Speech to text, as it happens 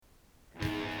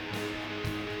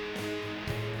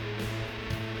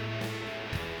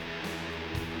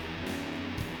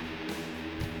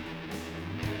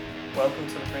welcome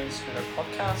to the Brain Schooner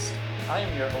podcast. I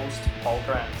am your host, Paul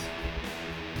Grant.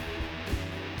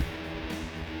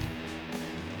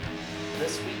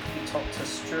 This week we talked to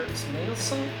Stuart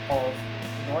Nielsen of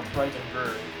North Riding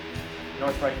Brewery.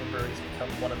 North Riding Brewery has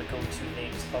become one of the go-to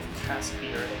names of cask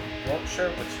beer in Yorkshire,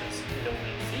 which is no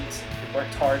mean feat. They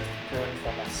worked hard growing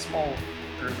from a small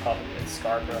brew pub in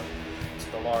Scarborough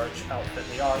to the large outfit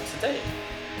they are today.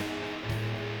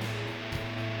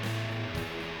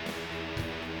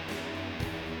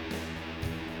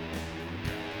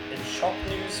 Shop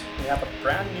news, we have a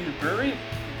brand new brewery.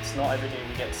 It's not every day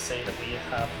we get to say that we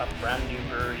have a brand new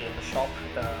brewery in the shop.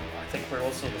 I think we're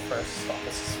also the first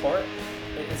stoppists for it.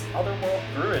 It is Otherworld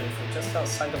Brewing from just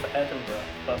outside of Edinburgh,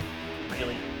 but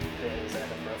really it is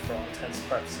Edinburgh for all intents and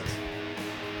purposes.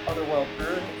 Otherworld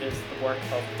Brewing is the work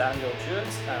of Daniel Jewett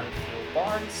and Theo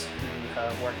Barnes, who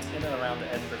have worked in and around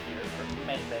the Edinburgh beer for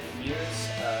many years.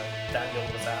 Daniel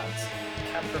was at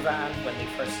Campervan when they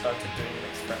first started doing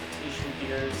experimentation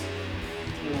beers.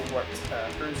 Theo worked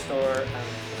at Brew Store and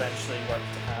eventually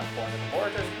worked at Born in the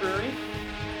Borders Brewery.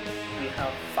 We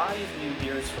have 5 new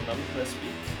beers from them this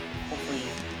week. Hopefully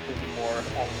there'll be more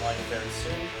online very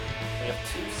soon. We have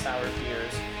 2 sour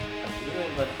beers, a New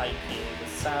England IPA with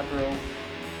Sabro,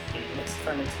 a mixed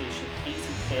fermentation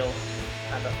hazy pale,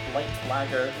 and a light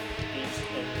lager aged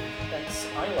in dense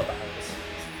Isla barrels.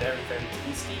 It's very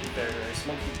tasty, very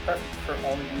smoky, perfect for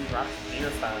all you craft beer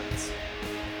fans.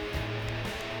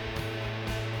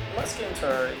 Let's get into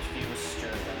our interview with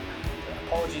Stuart.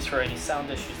 Apologies for any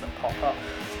sound issues that pop up.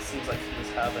 It seems like he was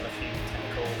having a few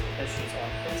technical issues on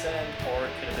his end, or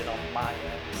it could have been on my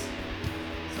end.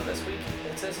 So this week,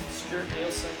 it is Stuart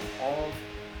Nielsen of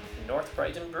North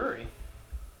Brighton Brewery.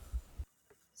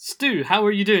 Stu, how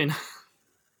are you doing?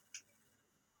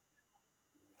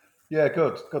 Yeah,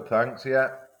 good, thanks.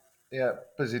 Yeah,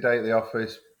 busy day at the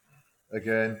office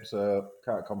again, so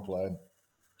can't complain.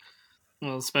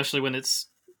 Well, especially when it's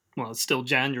still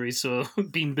January, so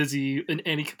being busy in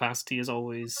any capacity is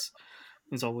always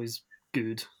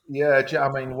good. Yeah, I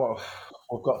mean,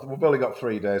 we've only got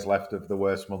 3 days left of the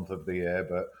worst month of the year,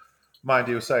 but mind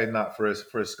you, saying that for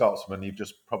a Scotsman, you've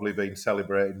just probably been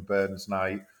celebrating Burns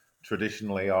Night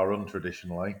traditionally or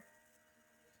untraditionally.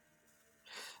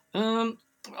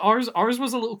 Ours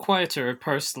was a little quieter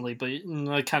personally, but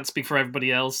I can't speak for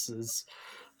everybody else's.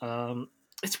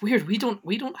 It's weird. We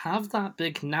don't have that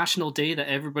big national day that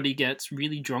everybody gets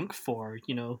really drunk for.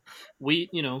 We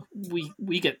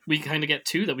kind of get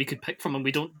 2 that we could pick from, and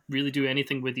we don't really do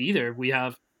anything with either. We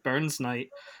have Burns Night,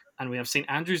 and we have St.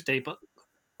 Andrew's Day, but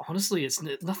honestly, it's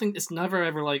nothing. It's never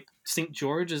ever like St.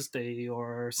 George's Day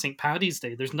or St. Paddy's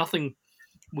Day. There's nothing.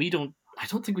 I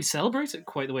don't think we celebrate it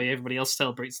quite the way everybody else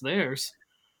celebrates theirs.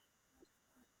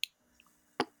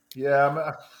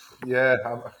 Yeah,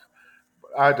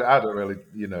 I don't really,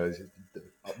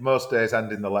 most days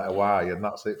end in the letter Y, and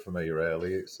that's it for me,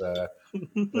 really. It's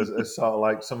as sort of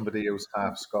like somebody who's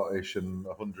half Scottish and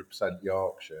 100%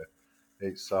 Yorkshire.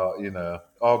 It's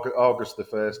August the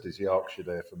 1st is Yorkshire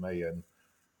Day for me, and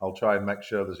I'll try and make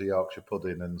sure there's a Yorkshire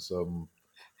pudding and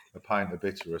a pint of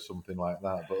bitter or something like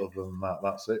that. But other than that,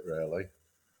 that's it, really.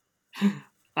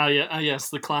 Yes,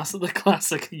 the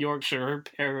classic Yorkshire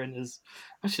pairing is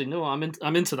actually no. I'm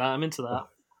into that. I'm into that.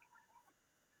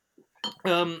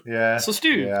 Yeah, So Stu,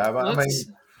 yeah. I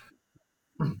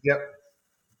mean, yep.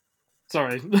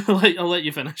 Sorry, I'll let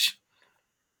you finish.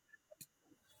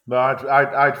 No,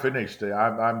 I'd finished it.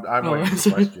 I'm waiting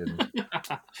for questions.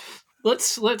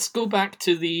 Let's go back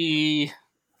to the.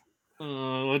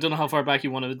 I don't know how far back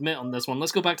you want to admit on this one.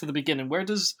 Let's go back to the beginning. Where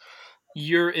does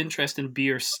your interest in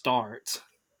beer start?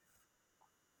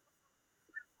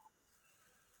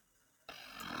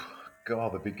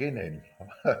 God, the beginning.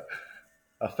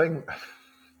 I think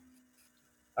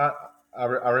I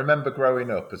remember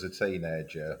growing up as a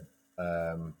teenager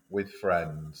with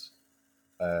friends,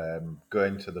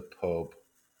 going to the pub,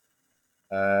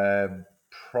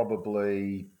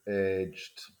 probably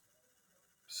aged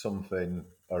something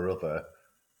or other,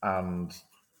 and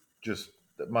just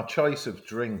my choice of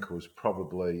drink was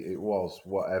it was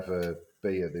whatever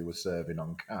beer they were serving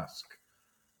on cask.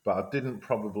 But I didn't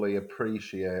probably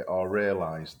appreciate or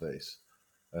realise this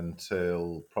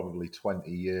until probably 20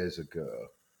 years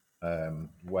ago,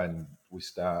 when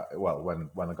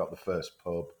when I got the first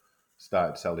pub,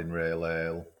 started selling real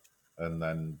ale, and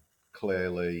then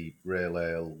clearly real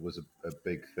ale was a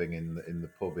big thing in the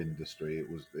pub industry.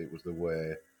 It was the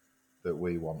way that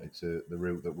the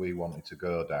route that we wanted to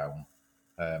go down.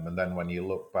 And then when you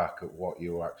look back at what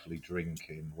you were actually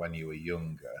drinking when you were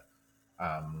younger,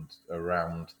 and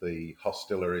around the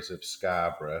hostilleries of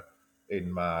Scarborough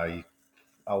in my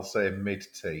I'll say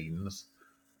mid-teens.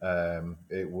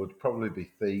 It would probably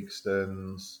be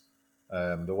Theakston's.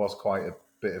 There was quite a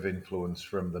bit of influence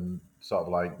from the sort of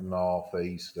like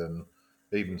northeast and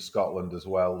even Scotland as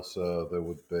well. So there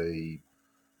would be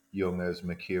Youngers,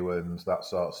 McEwen's, that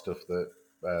sort of stuff that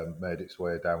made its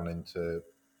way down into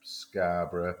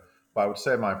Scarborough. But I would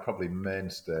say my probably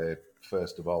mainstay,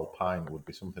 first of all, pint would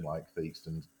be something like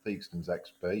Theakston's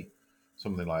XP,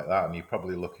 something like that. And you're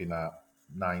probably looking at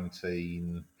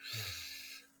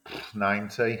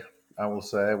 1990, I will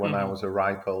say, when I Mm-hmm. was a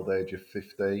ripe old age of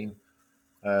 15.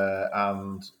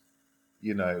 And,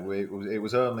 it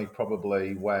was only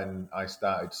probably when I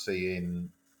started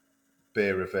seeing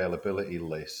beer availability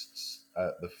lists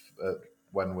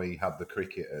when we had the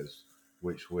cricketers,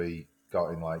 which we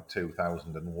got in like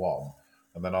 2001,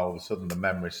 and then all of a sudden the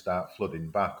memories start flooding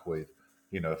back with,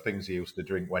 things you used to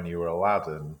drink when you were a lad,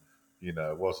 and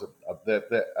was it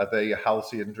are they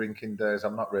halcyon drinking days?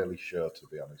 I'm not really sure, to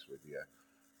be honest with you,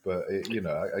 but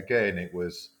again, it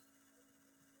was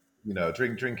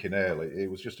drinking early. It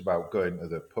was just about going to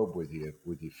the pub with your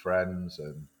friends,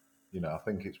 and I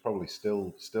think it's probably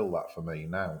still that for me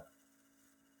now.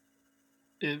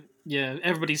 Yeah,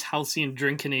 everybody's halcyon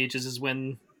drinking ages is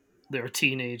when they're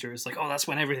teenagers. Like, oh, that's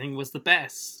when everything was the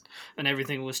best and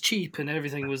everything was cheap and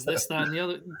everything was this, that, and the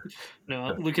other.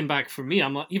 Looking back for me,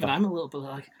 I'm a little bit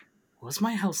like, was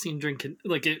my halcyon drinking,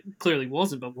 like, it clearly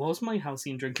wasn't, but was my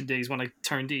halcyon drinking days when I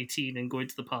turned 18 and going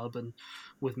to the pub and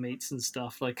with mates and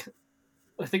stuff? Like,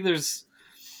 I think there's,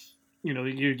 you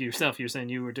yourself, you're saying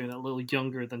you were doing it a little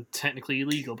younger than technically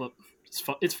illegal, but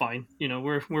it's fine.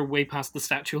 We're way past the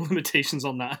statute of limitations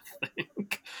on that. I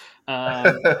think.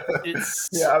 Yeah, It's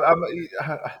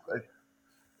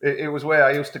it was where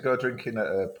I used to go drinking at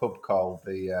a pub called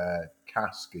the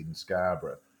Cask in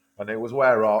Scarborough, and it was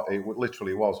where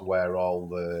literally was where all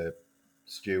the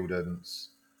students,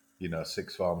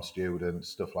 sixth form students,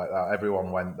 stuff like that.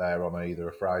 Everyone went there on either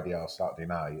a Friday or Saturday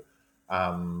night,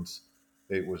 and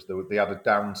they had a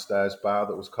downstairs bar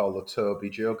that was called the Toby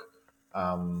Jug,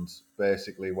 and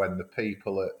basically when the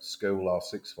people at school or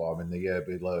sixth form in the year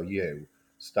below you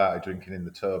started drinking in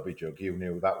the Toby jug, you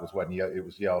knew that was when it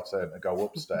was your turn to go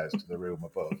upstairs to the room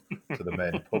above, to the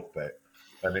main pub bit.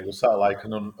 And it was sort of like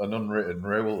an unwritten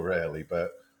rule, really.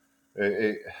 But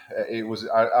it, it was,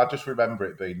 I just remember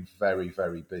it being very,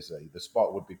 very busy. The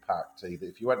spot would be packed. Either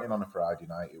if you went in on a Friday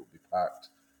night, it would be packed.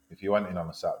 If you went in on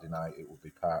a Saturday night, it would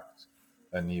be packed.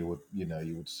 And you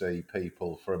would see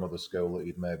people from other school that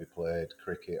you'd maybe played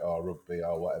cricket or rugby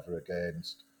or whatever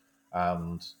against,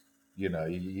 and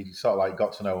you sort of like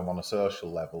got to know them on a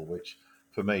social level, which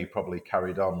for me probably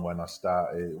carried on when I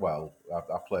started. Well,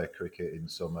 I play cricket in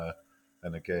summer,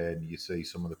 and again, you see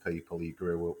some of the people you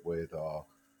grew up with, or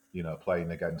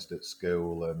playing against at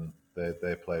school, and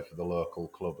they play for the local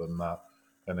club and that.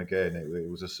 And again, it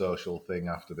was a social thing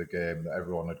after the game that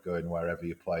everyone would go in wherever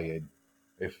you're playing,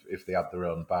 if they had their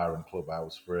own bar and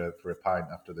clubhouse for a pint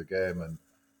after the game, and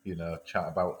chat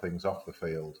about things off the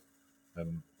field.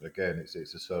 And again, it's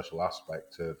a social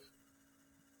aspect of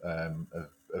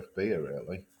beer,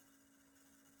 really.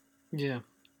 yeah,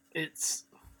 it's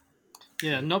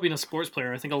Not being a sports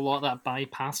player, I think a lot of that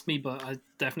bypassed me, but I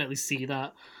definitely see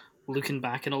that looking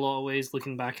back in a lot of ways,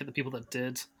 looking back at the people that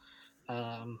did,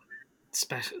 um,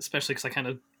 especially because I kind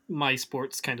of my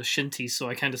sports kind of shinty, so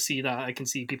I kind of see that. I can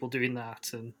see people doing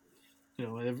that, and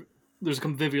there's a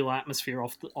convivial atmosphere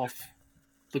off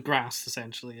the grass.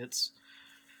 Essentially, it's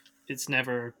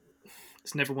never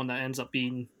it's never one that ends up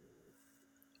being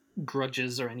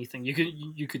grudges or anything.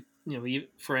 You could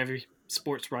for every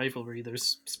sports rivalry,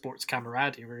 there's sports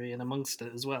camaraderie and amongst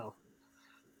it as well.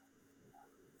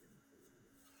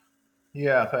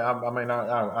 Yeah, I mean,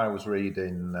 I was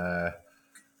reading.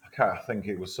 I think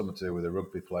it was something to do with the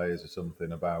rugby players or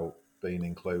something about being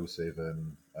inclusive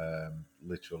and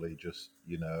literally just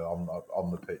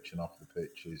on the pitch and off the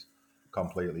pitch is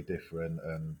completely different,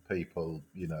 and people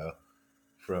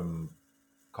from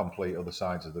complete other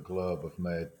sides of the globe have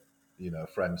made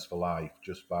friends for life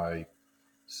just by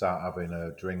sat having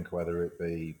a drink, whether it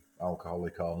be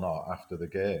alcoholic or not, after the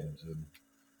games. And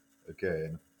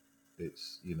again,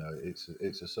 it's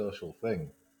a social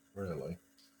thing, really.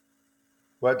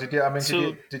 Well, did you? I mean, did So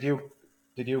you did you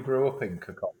did you grow up in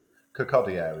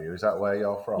Kirkcaldy area? Is that where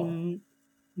you're from?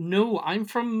 no, I'm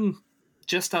from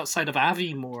just outside of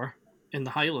Aviemore in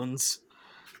the Highlands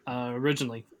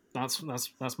originally. That's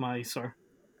my sort of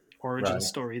origin Right.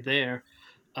 story there.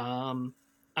 Um,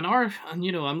 and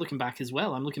I'm looking back as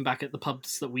well. I'm looking back at the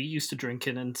pubs that we used to drink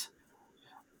in, and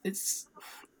it's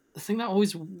the thing that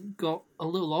always got a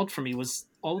little odd for me was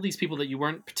all these people that you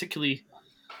weren't particularly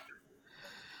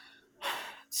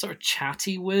sort of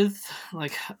chatty with.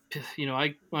 Like,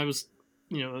 I was,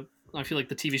 I feel like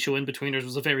the TV show In Betweeners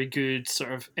was a very good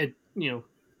sort of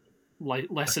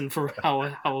lesson for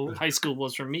how high school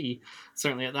was for me.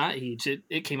 Certainly at that age,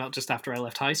 it came out just after I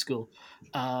left high school.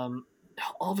 Um,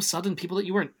 all of a sudden, people that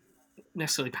you weren't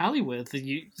necessarily pally with,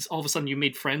 you all of a sudden you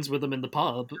made friends with them in the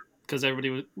pub because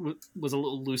everybody was a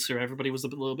little looser. Everybody was a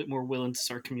little bit more willing to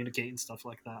start communicate and stuff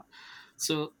like that.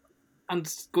 So, and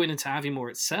going into Aviemore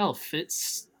itself,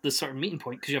 it's the sort of meeting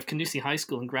point because you have Canusi High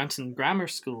School and Granton Grammar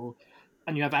School,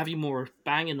 and you have Aviemore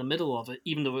bang in the middle of it,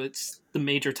 even though it's the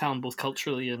major town both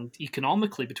culturally and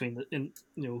economically between in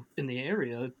the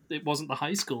area. It wasn't the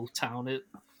high school town. It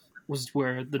was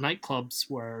where the nightclubs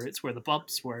were. It's where the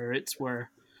pubs were. It's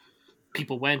where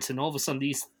people went, and all of a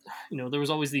sudden there was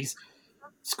always these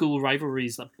school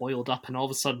rivalries that boiled up, and all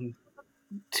of a sudden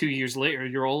 2 years later,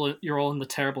 you're all in the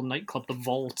terrible nightclub, the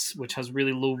Vault, which has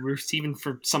really low roofs, even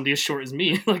for somebody as short as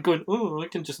me. Like going, oh, I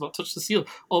can just not touch the seal.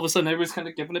 All of a sudden, everyone's kind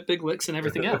of giving it big licks and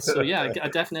everything else. So yeah, I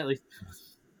definitely,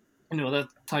 that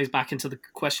ties back into the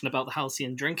question about the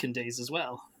halcyon drinking days as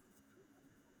well.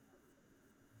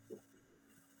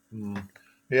 Mm.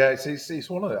 Yeah, it's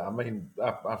one of the. I mean,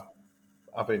 I've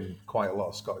having quite a lot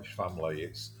of Scottish family.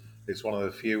 It's one of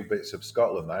the few bits of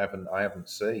Scotland I haven't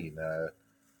seen.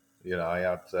 I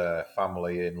had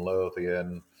family in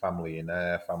Lothian, family in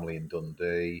Ayr, family in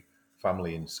Dundee,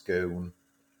 family in Scone.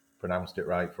 Pronounced it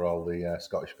right for all the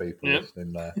Scottish people Yeah,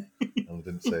 listening there, and I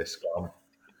didn't say Scone.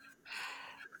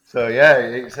 So yeah,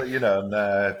 it's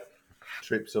and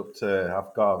trips up to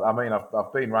I've got. I mean,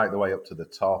 I've been right the way up to the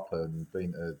top and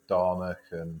been to Dornoch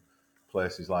and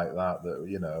places like that.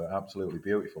 That absolutely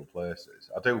beautiful places.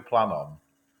 I do plan on.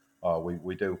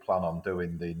 We do plan on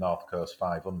doing the North Coast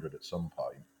 500 at some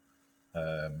point.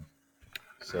 Um,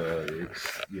 so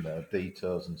it's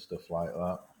detours and stuff like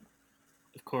that.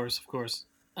 of course, of course.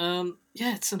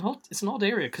 Yeah, it's an odd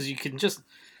area because you can just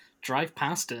drive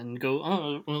past it and go,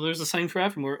 oh, well, there's a sign for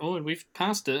Evermore. Oh, and we've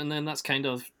passed it, and then that's kind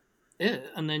of it.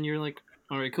 And then you're like,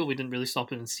 all right, cool. We didn't really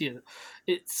stop in and see it.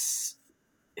 It's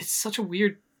it's such a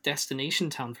weird destination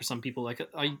town for some people. Like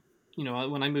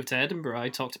when I moved to Edinburgh, I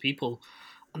talked to people,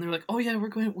 and they're like, oh yeah,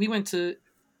 we went to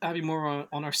Aviemore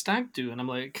on our stag do, and I'm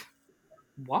like,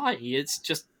 why? It's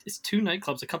two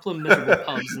nightclubs, a couple of miserable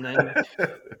pubs, and then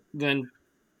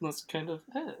that's kind of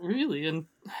it, really. And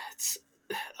it's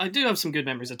I do have some good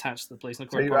memories attached to the place, and of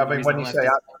So course, part I of the mean, reason I when you left say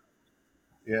is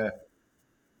yeah,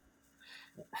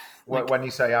 like, when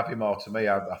you say Aviemore to me,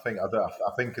 I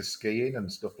think of skiing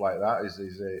and stuff like that. Is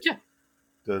it? yeah,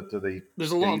 Do they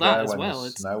there's a lot ski of that there as when there's well.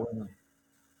 It's snow?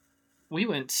 We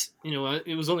went,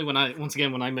 it was only when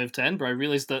I moved to Edinburgh, I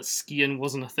realized that skiing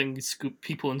wasn't a thing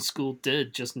people in school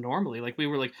did just normally. Like we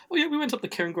were like, oh yeah, we went up the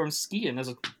Cairngorm skiing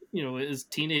as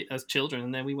children,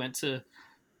 and then we went to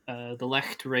the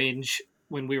Lecht range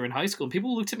when we were in high school, and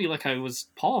people looked at me like I was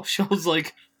posh. I was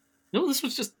like, no, this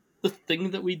was just the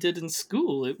thing that we did in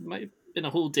school. It might have been a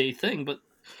whole day thing, but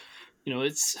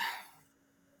it's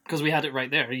because we had it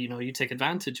right there. You take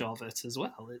advantage of it as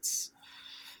well. It's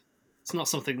not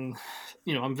something,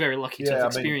 I'm very lucky to have Yeah, I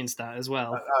mean, experienced that as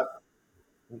well.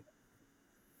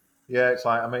 yeah, it's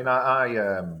like I mean,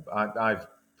 I've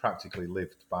practically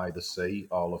lived by the sea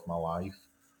all of my life,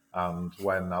 and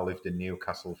when I lived in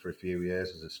Newcastle for a few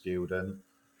years as a student,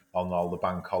 on all the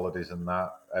bank holidays and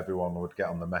that, everyone would get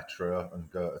on the metro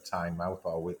and go to Tynemouth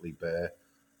or Whitley Bay,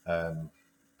 um,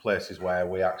 places where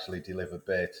we actually deliver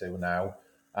beer to now,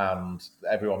 and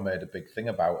everyone made a big thing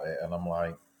about it, and I'm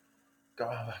like,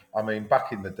 God, I mean,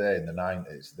 back in the day in the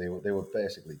 '90s, they were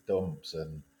basically dumps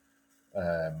and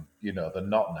they're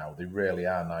not now. They really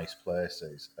are nice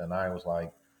places. And I was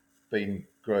like, being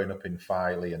growing up in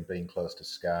Filey and being close to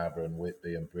Scarborough and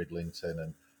Whitby and Bridlington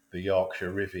and the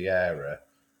Yorkshire Riviera,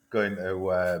 going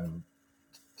to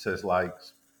like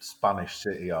Spanish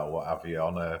City or what have you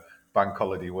on a bank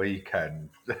holiday weekend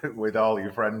with all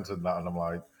your friends and that, and I'm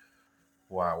like,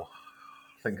 wow.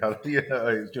 I think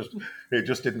it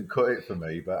just didn't cut it for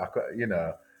me. But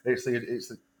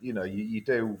you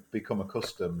do become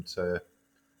accustomed to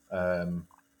um,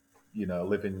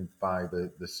 living by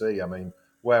the sea. I mean,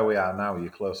 where we are now, you're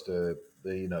close to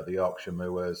the Yorkshire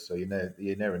Moors, so you're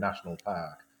near a national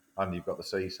park, and you've got the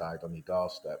seaside on your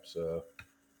doorstep. So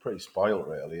pretty spoilt,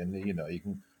 really. And you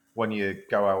can when you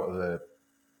go out of the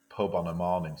pub on a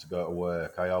morning to go to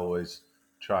work, I always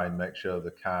try and make sure the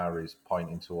car is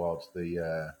pointing towards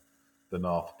the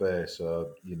North Bay.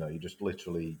 So you just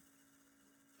literally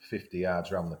 50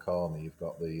 yards around the corner, you've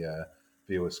got the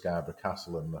view of Scarborough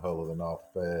Castle and the whole of the North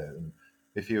Bay. And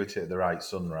if you were to hit the right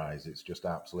sunrise, it's just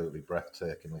absolutely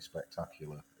breathtakingly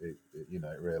spectacular. It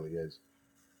really is.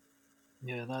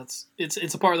 Yeah, that's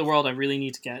it's a part of the world I really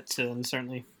need to get to, and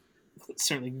certainly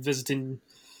visiting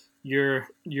your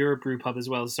brew pub as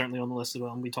well is certainly on the list as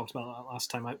well. And we talked about that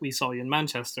last time we saw you in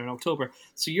Manchester in October.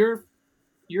 So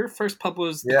your first pub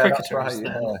was the Yeah, that's Cricketers, right.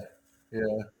 then.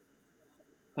 Yeah,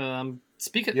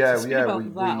 yeah, Speak yeah.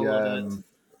 about that a little bit.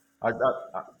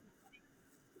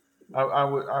 I, I,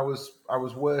 I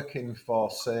was working for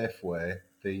Safeway,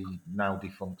 the now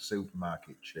defunct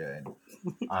supermarket chain,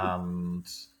 and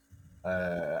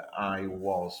I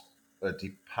was a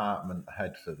department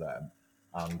head for them,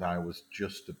 and I was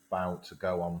just about to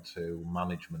go on to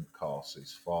management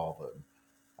courses for them,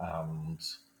 and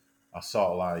I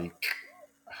sort of like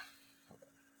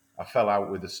I fell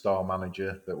out with the store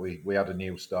manager. That we had a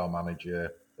new store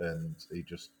manager, and he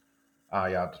just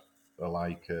I had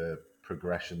a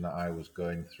progression that I was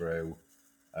going through,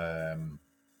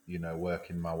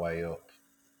 working my way up.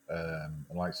 And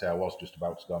like I say, I was just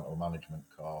about to go into a management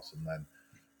course, and then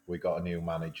we got a new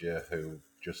manager who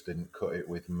just didn't cut it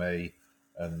with me.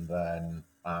 And then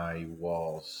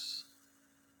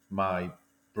my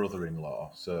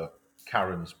brother-in-law, so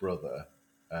Karen's brother,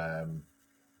 um,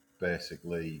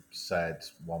 basically said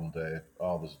one day,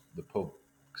 "Oh, there's the pub."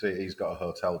 Because he's got a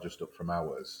hotel just up from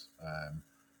ours,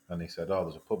 and he said, "Oh,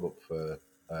 there's a pub up for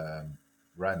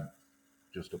rent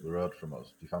just up the road from us.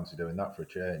 Do you fancy doing that for a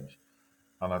change?"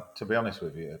 And to be honest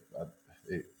with you,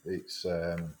 it's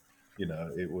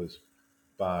it was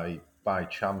by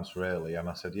chance really, and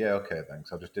I said, "Yeah, okay,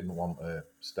 thanks." I just didn't want to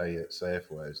stay at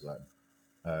Safeways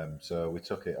then, so we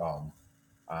took it on,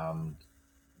 and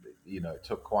it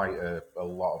took quite a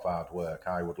lot of hard work.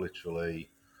 I would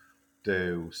literally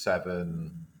do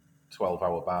 7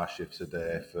 12-hour bar shifts a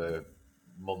day for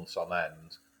months on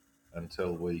end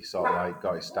until we sort of like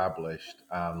got established,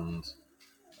 and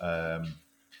um,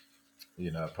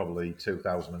 probably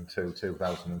 2002,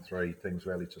 2003, things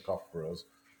really took off for us.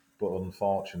 But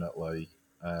unfortunately,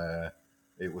 uh,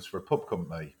 it was for a pub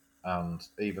company. And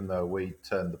even though we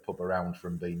turned the pub around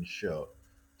from being shut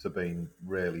to being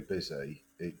really busy,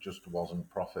 it just wasn't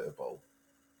profitable.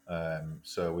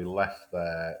 So we left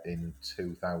there in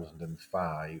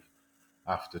 2005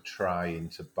 after trying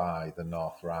to buy the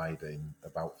North Riding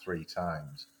about 3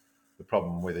 times. The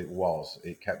problem with it was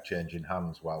it kept changing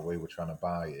hands while we were trying to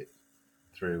buy it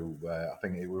through, I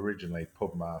think it was originally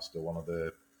Pubmaster, one of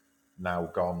the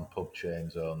now gone pub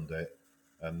chains owned it,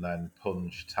 and then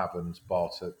Punch Taverns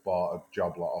bought a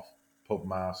job lot off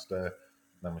Pubmaster.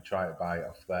 And then we tried to buy it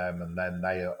off them, and then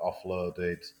they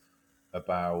offloaded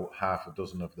about half a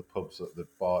dozen of the pubs that they'd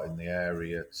bought in the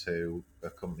area to a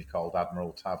company called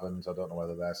Admiral Taverns. I don't know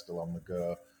whether they're still on the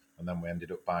go. And then we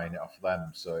ended up buying it off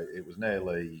them. So it was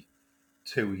nearly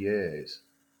 2 years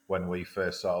when we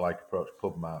first sort of like approached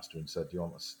Pubmaster and said, "Do you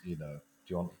want to, do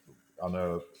you want? I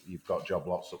know you've got job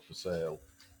lots up for sale.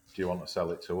 Do you want to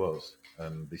sell it to us?"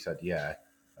 And they said, "Yeah."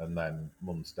 And then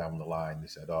months down the line, they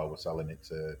said, "Oh, we're selling it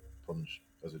to Punch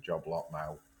as a job lot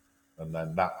now." And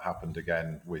then that happened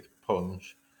again with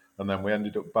Punch, and then we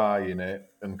ended up buying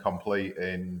it and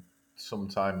completing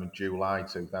sometime in July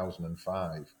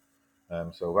 2005.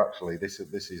 So actually, this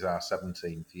is our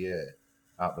 17th year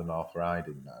at the North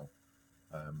Riding now.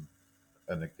 Um,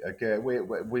 and again,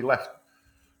 we left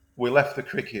the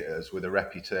cricketers with a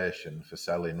reputation for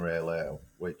selling rail ale,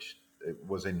 which it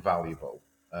was invaluable.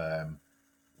 Um,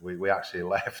 we actually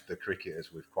left the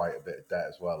cricketers with quite a bit of debt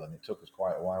as well, and it took us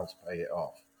quite a while to pay it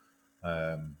off.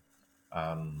 Um,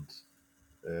 and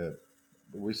uh,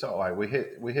 we sort of like we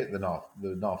hit the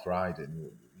North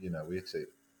Riding. We hit it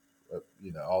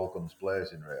all guns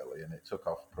blazing really, and it took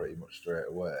off pretty much straight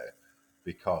away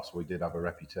because we did have a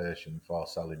reputation for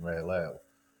selling rail ale.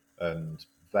 And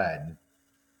then,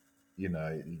 you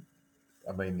know,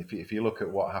 I mean, if you look at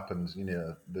what happens,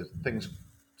 the things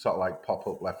sort of like pop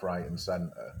up left, right, and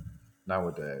centre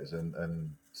nowadays,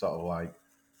 and sort of like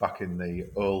back in the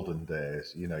olden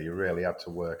days, you really had to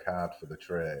work hard for the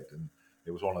trade, and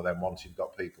it was one of them. Once you've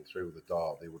got people through the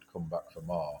door, they would come back for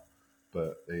more.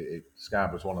 But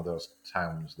Scarborough's one of those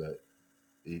towns that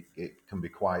it can be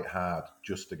quite hard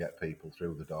just to get people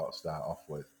through the door to start off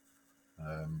with.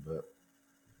 But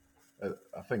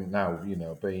I think now,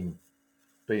 being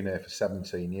here for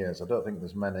 17 years, I don't think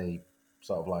there's many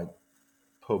sort of like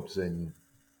pubs in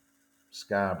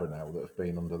Scarborough now that have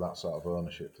been under that sort of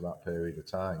ownership for that period of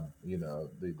time.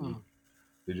 Mm.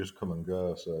 They just come and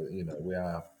go. So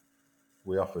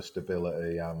we offer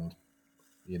stability and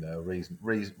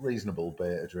reasonable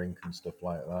beer to drink and stuff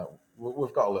like that.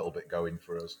 We've got a little bit going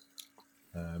for us,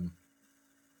 um,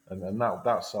 and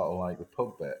that's sort of like the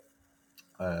pub bit.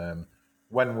 Um,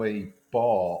 when we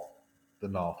bought the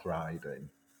North Riding,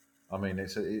 I mean,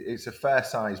 it's a fair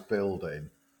sized building.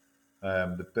 The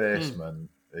Mm. basement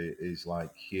is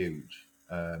like huge.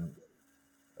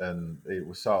 And it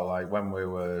was sort of like when we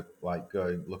were like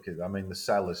going looking. I mean, the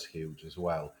cellar's huge as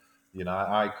well. You know,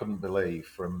 I couldn't believe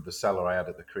from the cellar I had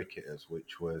at the Cricketers,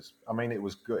 which was, I mean, it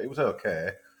was good. It was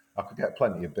okay. I could get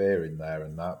plenty of beer in there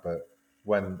and that, but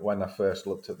when I first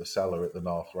looked at the cellar at the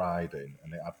North Riding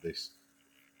and it had this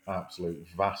absolute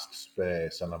vast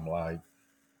space, and I'm like,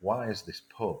 why is this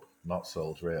pub not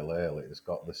sold real early? It's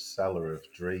got the cellar of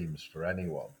dreams for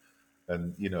anyone.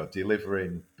 And, you know,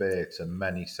 delivering beer to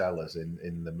many cellars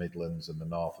in the Midlands and the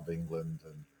north of England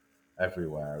and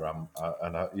everywhere.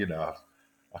 You know,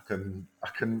 I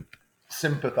can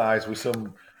sympathise with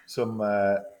some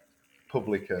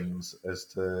publicans as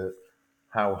to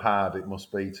how hard it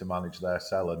must be to manage their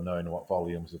cellar, knowing what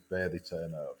volumes of beer they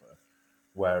turn over.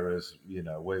 Whereas, you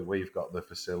know, we've got the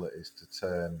facilities to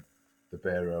turn the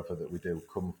beer over that we do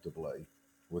comfortably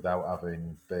without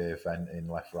having beer venting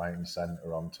left, right, and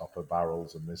centre on top of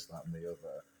barrels and this, that, and the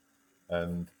other.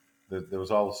 And there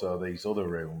was also these other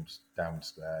rooms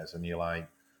downstairs, and you're like,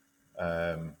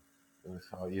 um,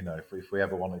 you know, if we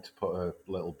ever wanted to put a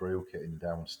little brew kit in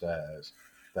downstairs,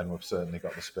 then we've certainly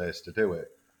got the space to do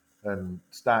it. And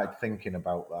started thinking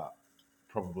about that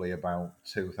probably about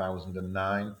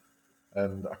 2009.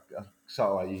 And I sort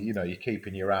of like, you know, you're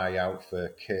keeping your eye out for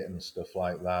kit and stuff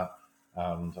like that.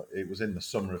 And it was in the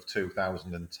summer of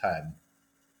 2010.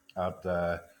 I'd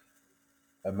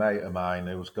a mate of mine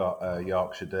who's got a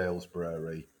Yorkshire Dales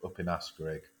Brewery up in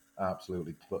Askerig,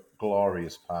 absolutely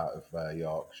glorious part of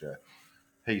Yorkshire.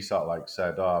 He sort of like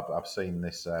said, "Oh, I've seen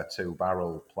this two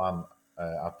barrel plant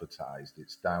advertised.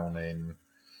 It's down in,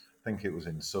 I think it was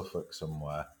in Suffolk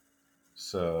somewhere."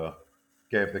 So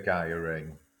gave the guy a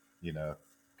ring, you know,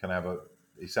 can I have a,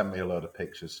 he sent me a load of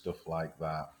pictures, stuff like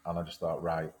that. And I just thought,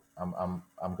 right, I'm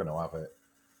going to have it.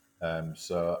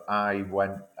 So I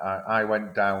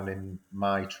went down in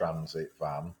my transit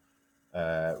van.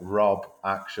 Rob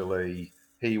actually,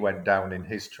 he went down in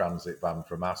his transit van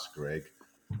from Askerig,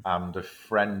 and a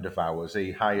friend of ours,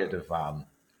 he hired a van.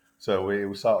 So it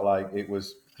was sort of like it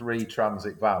was three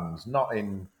transit vans, not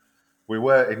in, we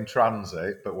were in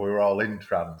transit, but we were all in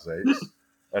transits,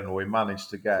 and we managed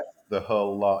to get the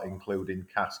whole lot, including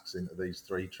casks, into these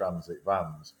three transit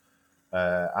vans,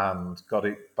 and got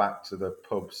it back to the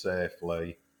pub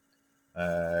safely.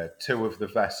 Two of the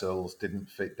vessels didn't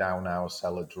fit down our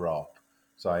cellar drop,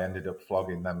 so I ended up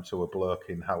flogging them to a bloke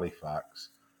in Halifax,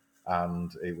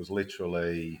 and it was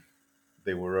literally,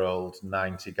 they were old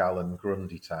 90-gallon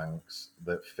Grundy tanks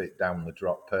that fit down the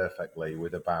drop perfectly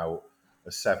with about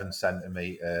a 7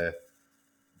 centimetre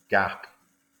gap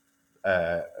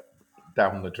uh,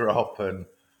 down the drop, and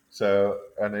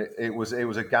it was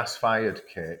a gas fired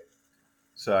kit.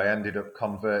 So I ended up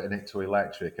converting it to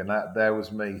electric, and that there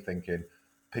was me thinking,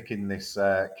 picking this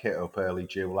kit up early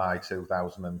July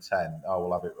 2010. Oh,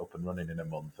 we'll have it up and running in a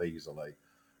month easily,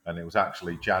 and it was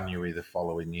actually January the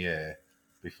following year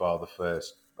before the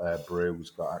first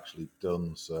brews got actually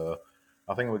done. So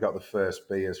I think we got the first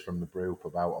beers from the brew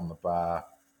pub out on the bar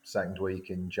second week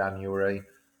in January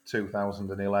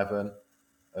 2011,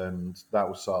 and that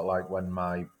was sort of like when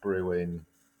my brewing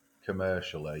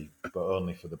commercially, but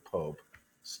only for the pub,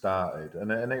 started.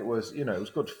 And it was, you know, it was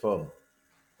good fun.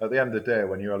 At the end of the day,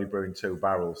 when you're only brewing two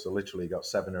barrels, so literally you got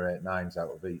 7 or 8 nines out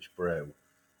of each brew,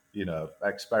 you know,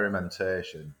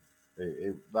 experimentation.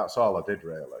 That's all I did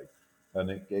really. And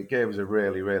it gave us a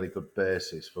really, really good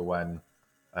basis for when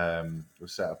we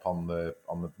set up on the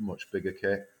much bigger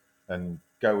kit, and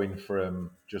going from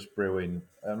just brewing.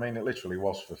 I mean, it literally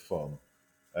was for fun,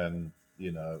 and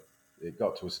you know, it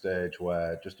got to a stage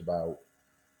where just about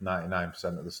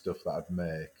 99% of the stuff that I'd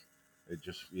make, it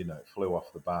just, you know, it flew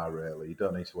off the bar really. You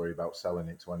don't need to worry about selling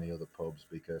it to any other pubs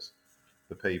because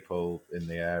the people in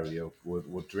the area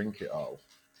would drink it all.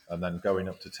 And then going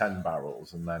up to 10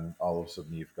 barrels, and then all of a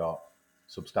sudden you've got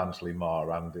substantially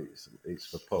more, and it's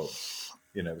for pubs.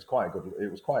 You know, it was quite a good,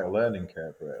 it was quite a learning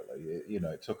curve really. You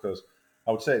know, it took us,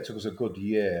 I would say it took us a good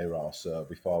year or so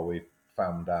before we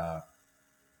found our,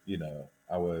 you know,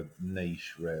 our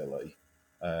niche really.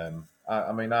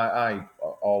 I mean, I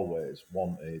always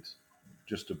wanted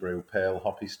just to brew pale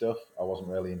hoppy stuff. I wasn't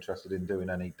really interested in doing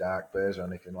any dark beers or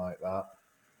anything like that.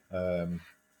 Um,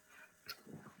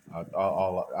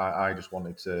 I just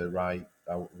wanted to write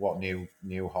what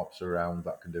new hops are around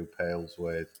that I can do pales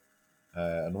with.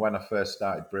 And when I first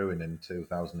started brewing in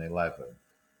 2011,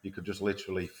 you could just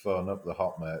literally phone up the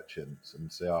hop merchants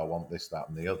and say, "Oh, I want this, that,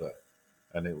 and the other,"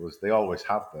 and it was, they always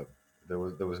had them. There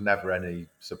was never any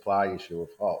supply issue of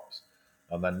hops,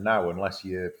 And then now, unless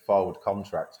you forward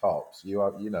contract hops, you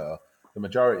are, the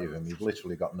majority of them you've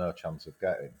literally got no chance of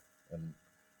getting. And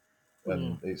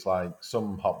Mm. it's like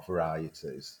some hop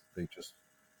varieties, they just,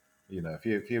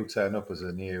 if you turn up as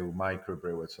a new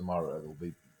microbrewer tomorrow, there'll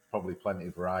be probably plenty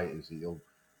of varieties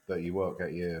that you won't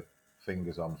get your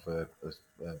fingers on for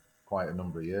quite a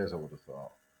number of years. I would have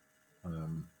thought.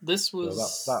 Um, This so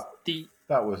was the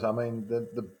that was. I mean,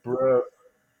 the brew.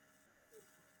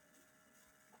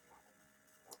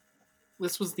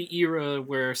 this was the era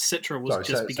where Citra was Sorry,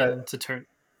 just say. beginning to turn.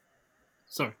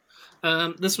 Sorry,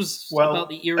 this was about Well,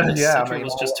 the era that yeah. I Citra mean,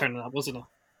 was just turning up, wasn't it?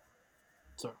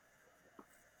 Sorry.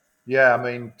 yeah. I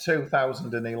mean,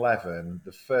 2011,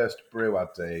 the first brew I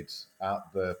did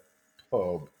at the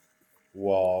pub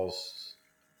was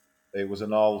it was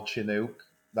an all Chinook.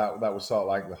 That was sort of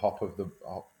like the hop of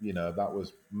that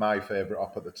was my favourite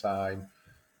hop at the time.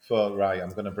 Thought, right, I'm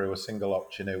going to brew a single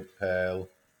hop Chinook pale.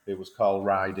 It was called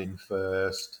Riding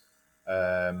First.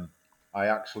 Um, I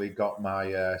actually got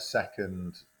my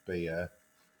second beer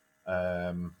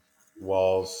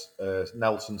was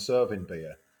Nelson Serving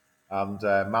beer, and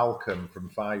Malcolm from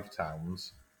Five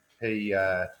Towns. He,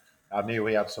 I knew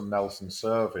he had some Nelson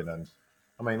Serving, and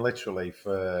I mean, literally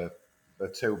for a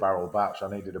 2 barrel batch, I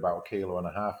needed about a kilo and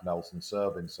a half Nelson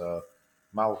Serving. So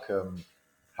Malcolm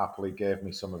happily gave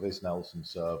me some of his Nelson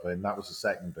Serving. That was the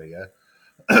second beer.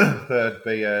 Third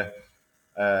beer,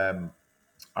 um,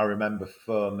 I remember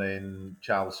phoning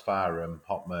Charles Farham,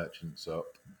 Hop Merchants,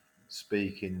 up,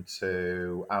 speaking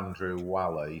to Andrew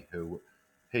Wally, who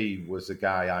he was a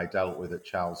guy I dealt with at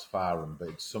Charles Farham, but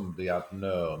it's somebody I'd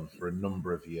known for a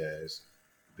number of years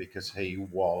because he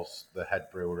was the head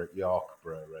brewer at York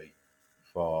Brewery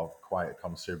for quite a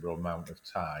considerable amount of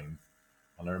time.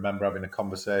 And I remember having a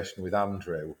conversation with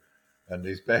Andrew, and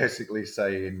he's basically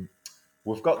saying,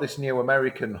 "We've got this new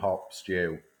American hop,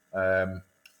 Stew. Um,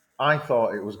 I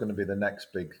thought it was going to be the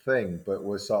next big thing, but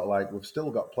we're sort of like we've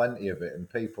still got plenty of it, and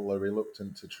people are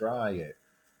reluctant to try it.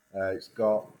 It's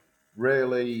got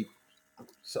really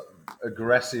sort of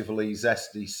aggressively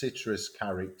zesty citrus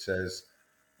characters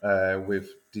with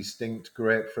distinct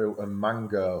grapefruit and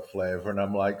mango flavour." And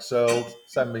I'm like, "Sold,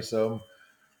 send me some."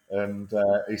 And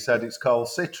he said it's called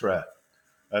Citra,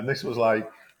 and this was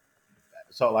like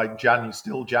sort of like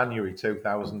still January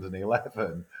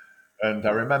 2011. And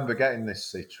I remember getting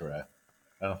this Citra,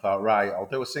 and I thought, right, I'll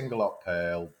do a single hop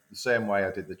pale the same way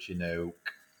I did the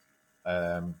Chinook.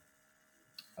 Um,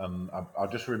 and I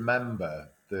just remember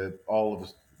all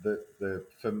of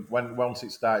when once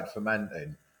it started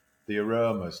fermenting, the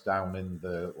aromas down in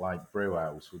the brew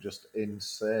house were just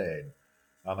insane.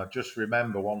 And I just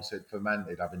remember once it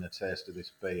fermented, having a taste of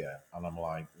this beer, and I'm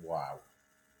like, wow.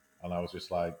 And I was just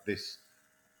like, this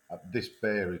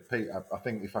beer is. I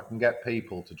think if I can get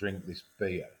people to drink this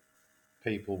beer,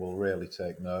 people will really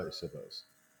take notice of us.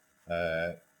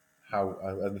 Uh,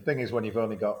 and the thing is, when you've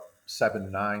only got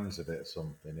 7 nines of it or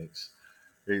something, it's.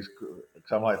 Cause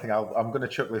I'm like, I'm going to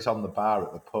chuck this on the bar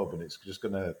at the pub, and it's just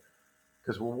going to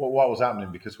because what was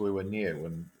happening because we were new,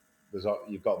 and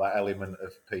you've got that element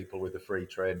of people with the free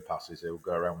train passes who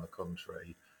go around the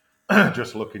country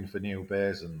just looking for new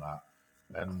beers and that.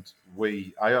 And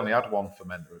I only had one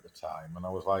fermenter at the time, and I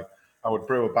was like, I would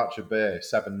brew a batch of beer,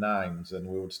 7 nines, and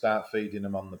we would start feeding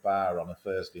them on the bar on a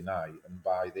Thursday night, and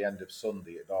by the end of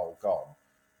Sunday, it'd all gone.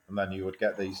 And then you would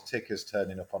get these tickers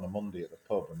turning up on a Monday at the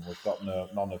pub, and we've got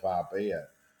none of our beer.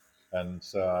 And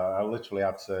so I literally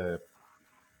had to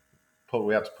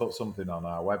put something on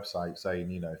our website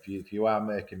saying, if you are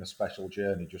making a special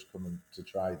journey, just coming to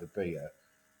try the beer,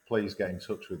 please get in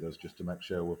touch with us just to make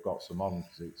sure we've got some on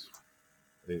because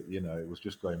it was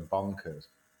just going bonkers.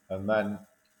 And then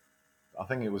I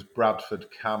think it was Bradford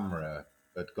Camera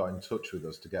had got in touch with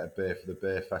us to get a beer for the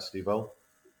beer festival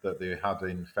that they had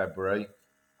in February,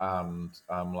 and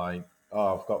I'm like,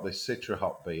 oh, I've got this Citra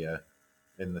hop beer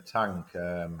in the tank.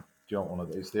 Do you want one of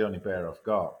It's the only beer I've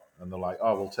got, and they're like,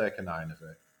 oh, we'll take a 9 of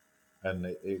it. And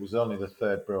it was only the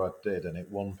third brew I did, and it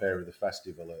won beer of the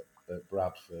festival at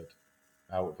Bradford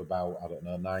out of about, I don't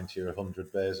know, 90 or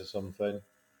 100 beers or something.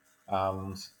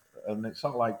 And it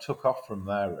sort of took off from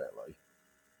there, really.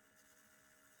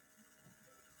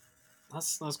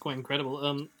 That's quite incredible.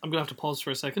 I'm gonna have to pause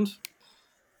for a second.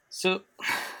 So,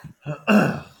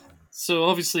 so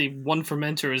obviously, one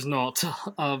fermenter is not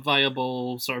a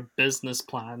viable sort of business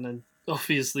plan, and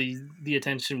obviously, the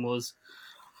attention was,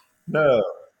 No,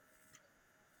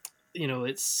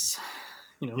 it's,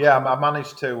 yeah, I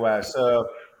managed to.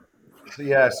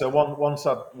 Yeah, so once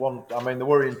I mean, the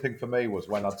worrying thing for me was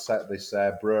when I'd set this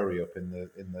brewery up in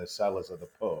the cellars of the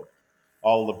pub,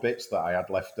 all the bits that I had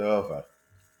left over,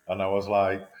 and I was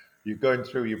like, you're going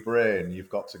through your brain. You've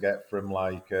got to get from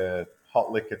like a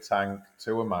hot liquor tank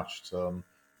to a mash tun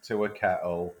to a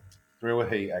kettle, through a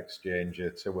heat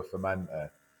exchanger to a fermenter,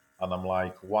 and I'm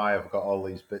like, why have I got all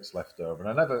these bits left over?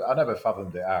 And I never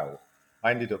fathomed it out.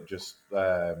 I ended up just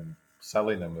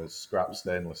selling them as scrap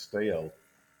stainless steel,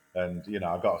 and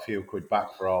I got a few quid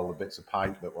back for all the bits of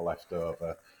pipe that were left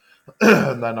over.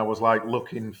 And then I was like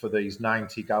looking for these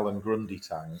 90-gallon Grundy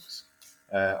tanks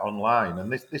online,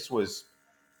 and this was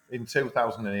in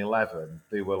 2011.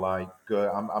 They were like,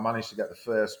 I managed to get the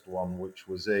first one, which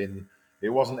was in. It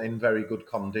wasn't in very good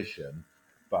condition,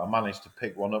 but I managed to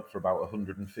pick one up for about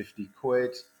 150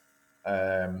 quid.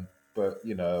 But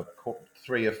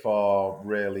three or four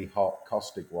really hot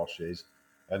caustic washes,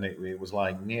 and it was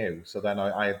like new. So then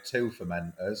I had two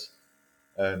fermenters,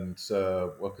 and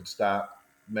so we could start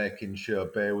making sure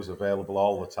beer was available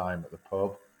all the time at the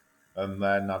pub. And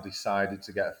then I decided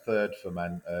to get a third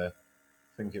fermenter.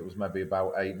 I think it was maybe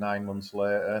about 8, 9 months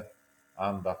later,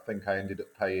 and I think I ended up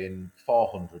paying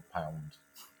 £400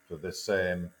 for the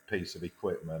same piece of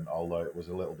equipment, although it was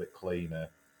a little bit cleaner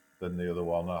than the other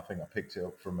one. I think I picked it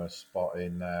up from a spot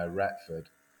in Retford,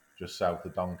 just south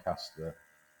of Doncaster.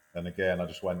 And again, I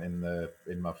just went in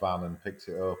my van and picked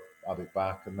it up, had it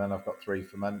back, and then I've got three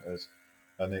fermenters,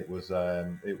 and it was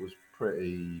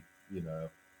pretty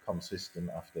consistent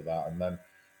after that. And then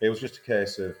it was just a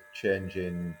case of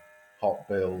changing hot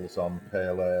bills on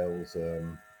pale ales,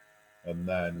 and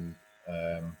then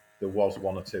there was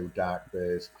one or two dark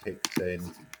beers kicked in.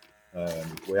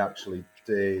 We actually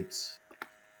did.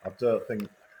 I don't think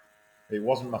it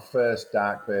wasn't my first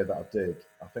dark beer that I did.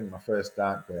 I think my first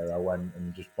dark beer, I went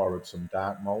and just borrowed some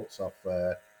dark malts off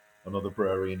another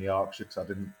brewery in Yorkshire because I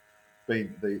didn't.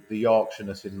 The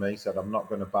Yorkshireness in me said I'm not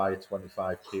going to buy a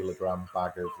 25-kilogram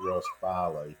bag of roast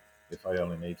barley if I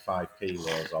only need 5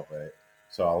 kilos of it.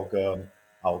 So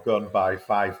I'll go and buy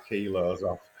 5 kilos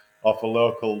off a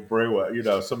local brewer.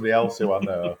 Somebody else who I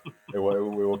know who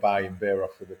we were buying beer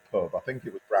off of the pub. I think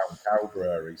it was Brown Cow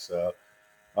Brewery. So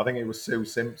I think it was Sue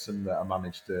Simpson that I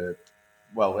managed to.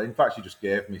 Well, in fact, she just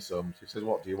gave me some. She says,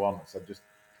 "What do you want?" I said, "Just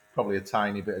probably a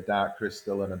tiny bit of dark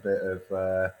crystal and a bit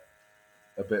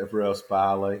of roast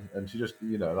barley." And she just,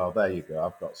 "Oh, there you go.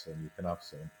 I've got some. You can have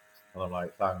some." And I'm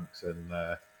like, "Thanks."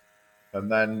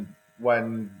 And then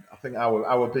when I think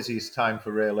our busiest time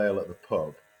for real ale at the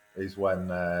pub is when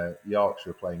Yorkshire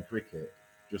are playing cricket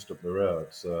just up the road.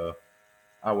 So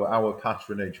our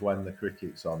patronage when the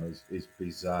cricket's on is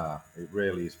bizarre. It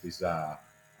really is bizarre.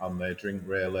 And they drink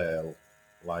real ale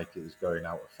like it was going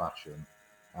out of fashion.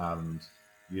 And,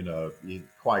 you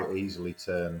quite easily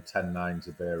turn 10 nines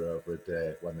of beer over a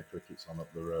day when the cricket's on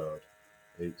up the road.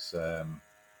 It's,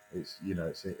 it's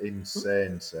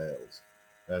insane sales.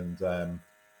 And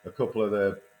a couple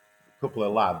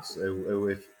of lads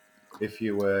who if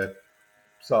you were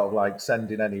sort of like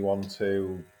sending anyone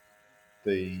to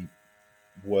the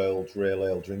world real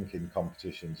ale drinking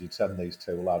competitions, you'd send these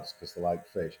two lads because they like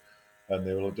fish, and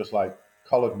they were just like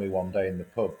collared me one day in the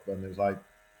pub, and it was like,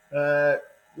 uh,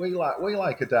 we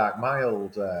like a dark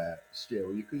mild,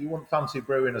 Stu. You wouldn't fancy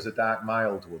brewing as a dark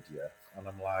mild, would you? And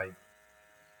I'm like,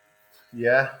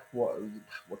 yeah, what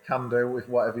can do with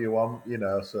whatever you want,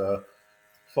 So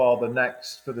for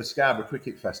the Scarborough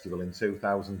Cricket Festival in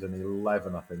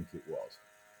 2011, I think it was,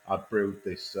 I'd brewed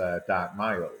this dark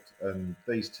mild, and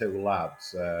these two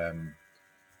lads.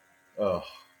 Oh,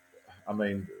 I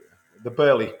mean, the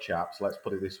burly chaps, let's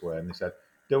put it this way, and they said,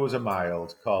 do us a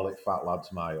mild, call it Fat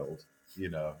Lads Mild.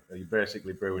 You're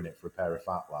basically brewing it for a pair of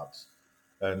fat lads.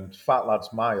 And Fat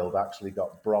Lads Mild actually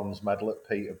got bronze medal at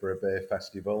Peterborough Bay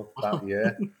Festival that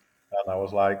year. And I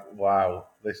was like, wow,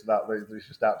 this is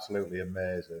just absolutely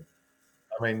amazing.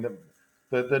 I mean,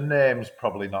 the name's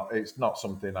probably not. It's not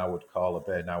something I would call a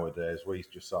beer nowadays. We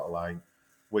just sort of like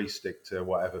we stick to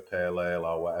whatever pale ale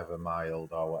or whatever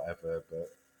mild or whatever.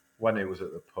 But when it was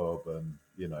at the pub, and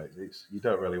it's you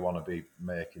don't really want to be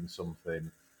making something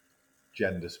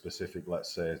gender specific.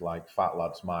 Let's say like Fat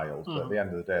Lads Mild. But at Mhm. the end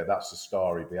of the day, that's the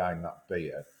story behind that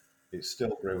beer. It's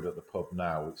still brewed at the pub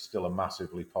now. It's still a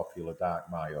massively popular dark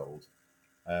mild.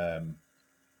 Um,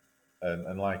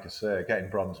 and like I say, getting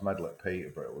bronze medal at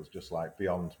Peterborough was just like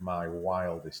beyond my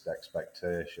wildest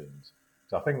expectations.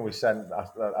 So I think I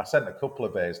sent a couple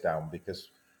of beers down because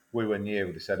we were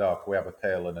new. They said, "Oh, can we have a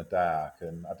pale and a dark?"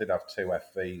 And I did have two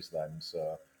FVs then,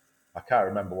 so I can't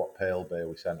remember what pale beer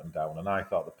we sent them down. And I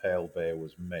thought the pale beer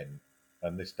was mint,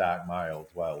 and this dark mild,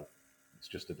 well, it's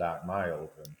just a dark mild.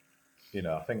 And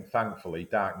I think thankfully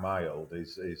dark mild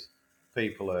is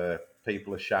people are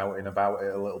shouting about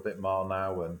it a little bit more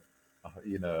now, and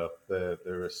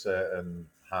there are certain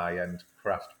high end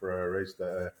craft breweries that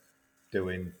are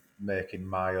doing making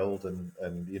mild, and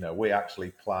we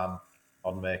actually plan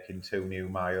on making two new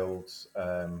milds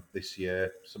this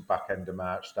year, some back end of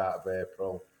March, start of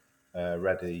April,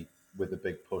 ready with a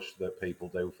big push that people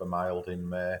do for mild in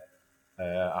May.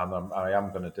 And I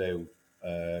am going to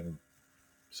do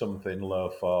something low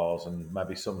fours and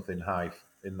maybe something high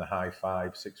in the high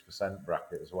 5-6%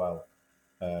 bracket as well,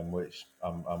 which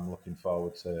I'm looking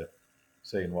forward to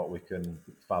seeing what we can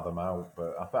fathom out.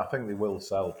 But I think they will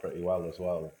sell pretty well as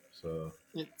well. So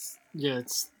it's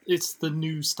the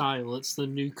new style. It's the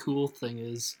new cool thing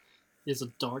is a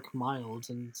dark mild,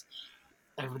 and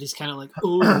everybody's kind of like,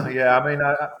 oh, yeah, I mean,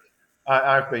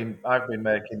 I've been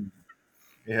making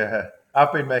yeah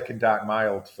I've been making dark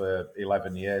mild for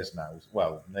 11 years now.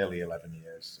 Well, nearly 11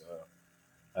 years.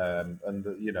 So, and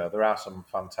there are some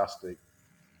fantastic.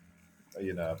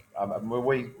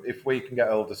 We if we can get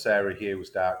hold of Sarah Hughes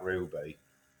Dark Ruby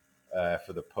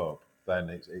for the pub, then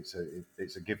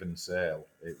it's a given sale.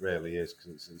 It really is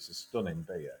because it's a stunning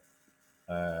beer.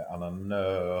 And I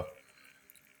know,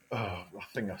 I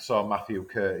think I saw Matthew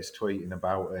Curtis tweeting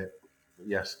about it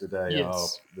yesterday or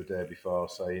yes, the day before,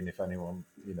 saying if anyone,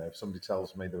 if somebody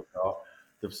tells me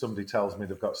if somebody tells me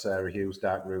they've got Sarah Hughes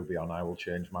Dark Ruby on, I will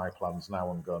change my plans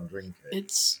now and go and drink it.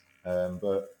 it's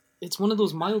But it's one of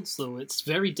those milds though. It's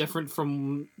very different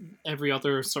from every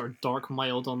other sort of dark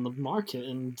mild on the market,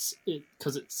 and it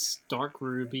because it's dark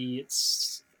ruby.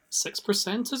 It's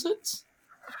 6%, is it?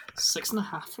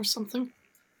 6.5 or something.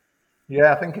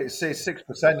 yeah, I think it's 6%.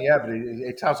 Yeah, but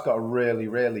it has got a really,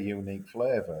 really unique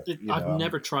flavour. I've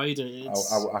never tried it.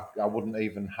 It's I wouldn't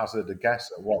even hazard a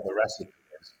guess at what the recipe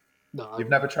is. no, You've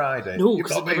never tried it. no, You've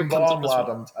because it not never been comes born, up as lad.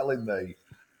 well. I'm telling thee.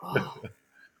 Oh,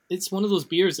 it's one of those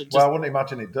beers that Well, I just wouldn't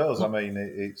imagine it does. I not mean,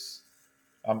 it's.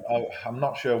 I'm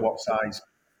not sure what size.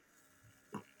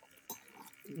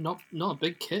 not a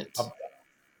big kit. I'm,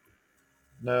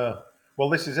 no. Well,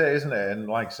 this is it, isn't it? And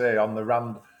like I say, on the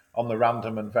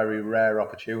random and very rare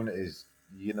opportunities,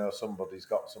 somebody's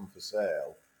got some for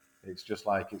sale. It's just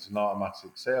like it's an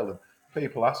automatic sale, and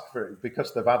people ask for it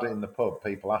because they've had it in the pub.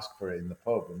 People ask for it in the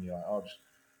pub, and you're like, oh, just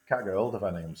can't get hold of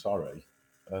any. I'm sorry.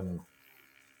 And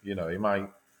you might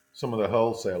some of the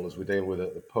wholesalers we deal with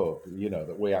at the pub,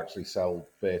 that we actually sell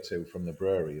beer to from the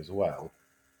brewery as well.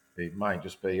 It might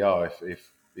just be, oh,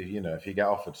 if you get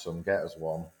offered some, get us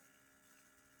one,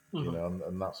 Mhm.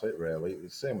 and that's it really.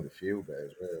 It's the same with a few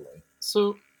beers, really.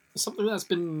 So something that's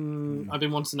been Mm. I've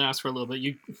been wanting to ask for a little bit.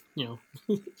 You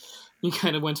you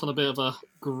kind of went on a bit of a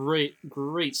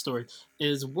great story.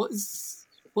 Is what's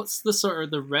the sort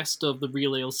of the rest of the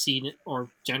real ale scene or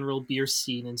general beer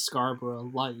scene in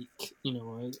Scarborough like?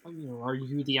 Are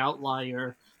you the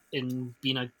outlier in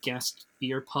being a guest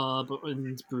beer pub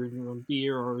and brewing your own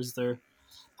beer, or is there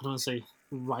I don't want to say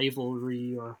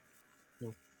rivalry or you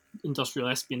know industrial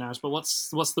espionage, but what's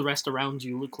the rest around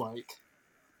you look like?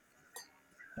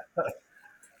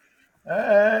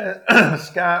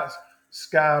 Scar-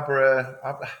 Scarborough.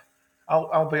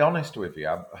 I'll be honest with you.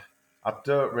 I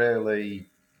don't really.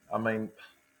 I mean,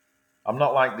 I'm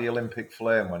not like the Olympic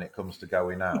flame when it comes to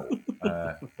going out,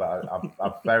 but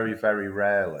I very, very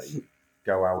rarely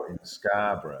go out in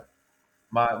Scarborough.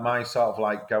 My sort of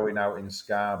like going out in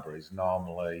Scarborough is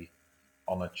normally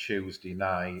on a Tuesday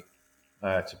night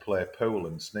to play pool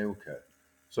and snooker.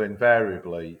 So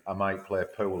invariably, I might play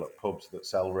pool at pubs that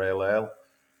sell real ale,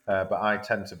 but I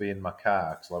tend to be in my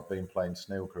car because I've been playing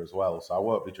snooker as well. So I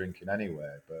won't be drinking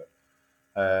anyway. But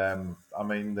I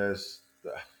mean, there's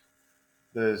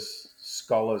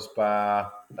Scholars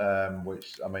Bar,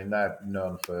 which I mean they're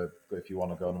known for if you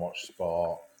want to go and watch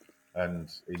sport, and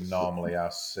he normally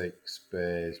has six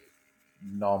beers,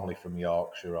 normally from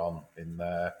Yorkshire on in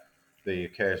there. They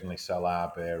occasionally sell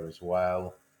our beer as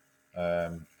well.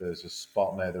 There's a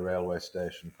spot near the railway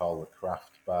station called the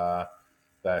Craft Bar.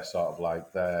 They're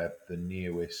the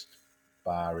newest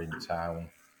bar in town,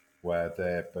 but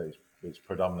it's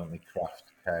predominantly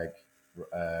craft keg,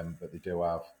 but they do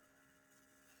have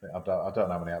I don't know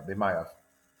how many. They might have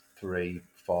 3,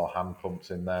 4 hand pumps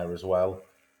in there as well,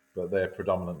 but they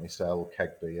predominantly sell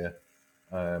keg beer.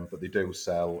 But they do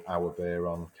sell our beer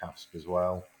on cask as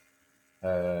well.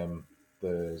 Um,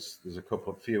 there's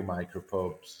few micro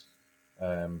pubs.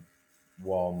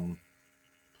 One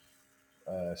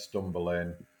Stumble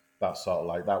In. That's sort of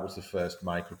like that was the first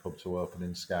micro pub to open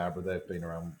in Scarborough. They've been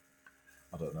around,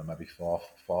 I don't know, maybe 4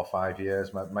 or 5 years.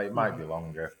 It might Mhm. be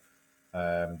longer.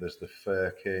 There's the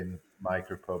Firkin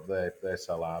micropub. They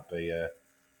sell our beer.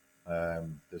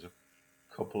 There's a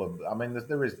couple of. I mean,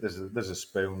 there's a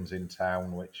Spoons in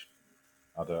town which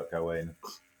I don't go in.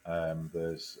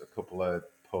 There's a couple of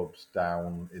pubs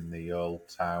down in the old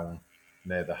town.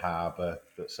 near the harbour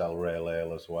that sell rail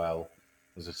ale as well.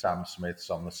 There's a Sam Smith's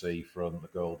on the seafront, the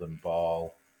Golden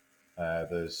Ball.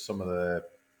 There's some of the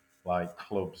like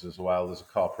clubs as well. There's a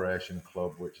corporation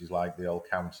club which is like the old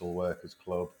council workers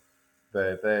club.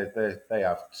 They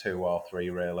have two or three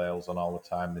rail ales on all the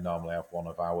time. They normally have one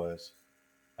of ours.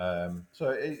 So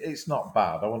it's not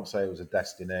bad. I wouldn't say it was a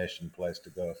destination place to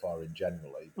go for in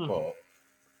generally, Hmm. but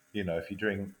if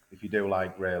you do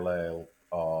like rail ale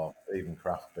or even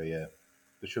craft beer,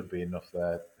 there should be enough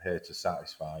there here to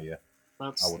satisfy you. I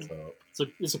That's would hope.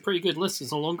 it's a pretty good list.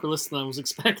 It's a longer list than I was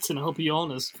expecting. I'll be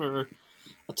honest. For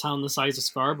a town the size of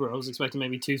Scarborough, I was expecting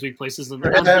maybe two, three places and the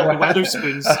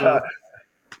Weatherspoons. So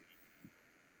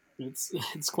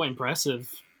it's quite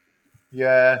impressive.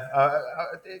 Yeah,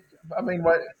 I mean,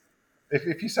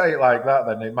 if you say it like that,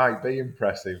 then it might be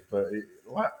impressive. But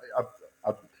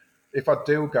I, if I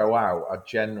do go out, I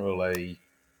generally,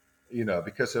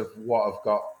 because of what I've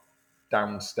got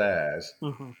downstairs,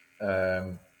 Hmm.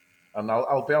 um, and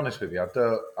I'll be honest with you,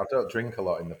 I don't drink a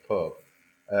lot in the pub.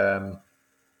 Um,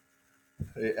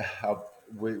 it, I,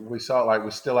 we sort of like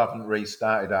we still haven't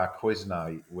restarted our quiz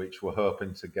night, which we're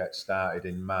hoping to get started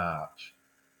in March.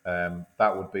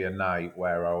 That would be a night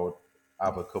where I would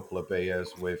have a couple of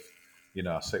beers with,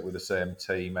 I sit with the same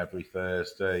team every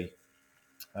Thursday.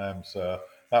 So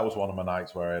that was one of my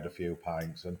nights where I had a few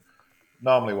pints. And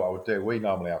normally, what I would do, we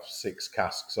normally have 6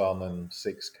 casks on and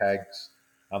 6 kegs,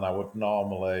 and I would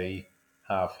normally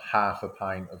have half a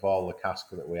pint of all the cask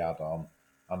that we had on,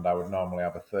 and I would normally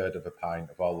have a third of a pint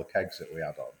of all the kegs that we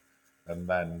had on, and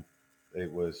then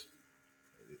it was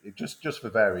just for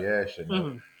variation.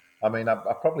 Hmm. I mean, I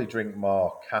probably drink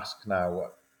more cask now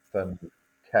than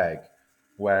keg,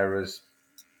 whereas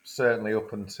certainly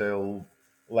up until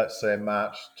let's say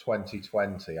March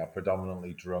 2020, I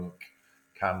predominantly drunk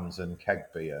cans and keg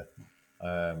beer.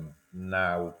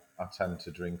 Now I tend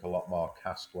to drink a lot more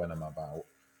cask when I'm about.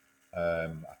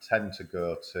 I tend to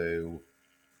go to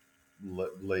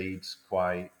Leeds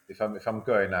quite. If I'm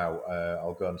going out,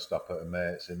 I'll go and stop at a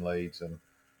mate's in Leeds, and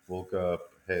we'll go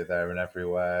here, there, and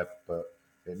everywhere. But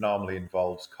it normally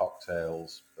involves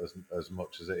cocktails as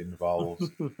much as it involves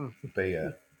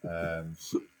beer. Um,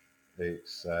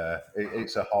 it's a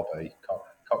hobby.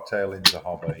 Cocktailing's a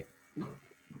hobby.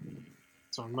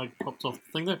 Sorry, Mike popped off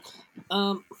the thing there.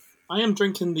 Um, I am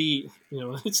drinking the.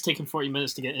 It's taken 40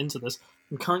 minutes to get into this.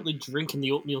 I'm currently drinking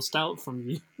the oatmeal stout from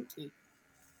you.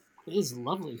 It is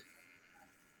lovely.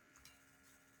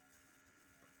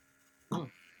 Oh.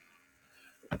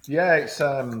 Yeah, it's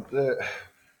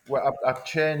well, I've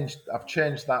changed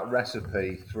that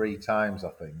recipe 3 times, I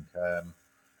think,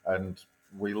 and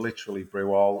we literally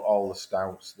brew all the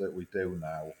stouts that we do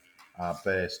now are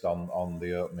based on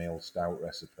the oatmeal stout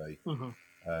recipe. Hmm.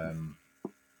 Um,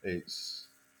 it's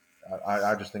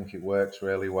I just think it works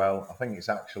really well. I think it's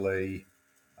actually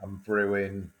I'm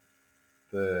brewing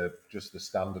the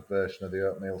standard version of the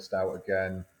oatmeal stout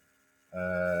again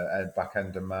at back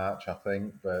end of March, I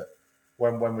think. But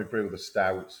when we brew the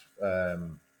stouts,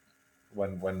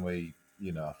 when we,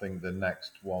 I think the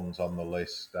next ones on the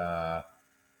list are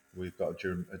we've got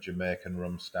a Jamaican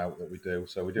rum stout that we do.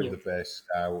 So we do Yeah. the base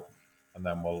stout, and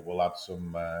then we'll add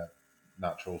some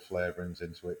natural flavourings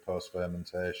into it post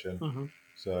fermentation. Hmm.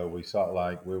 So we sort of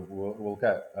like we'll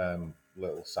get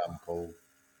little sample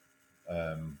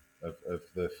of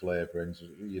the flavourings.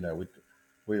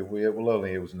 We will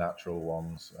only use natural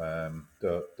ones.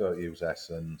 Don't use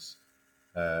essence,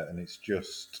 and it's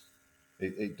just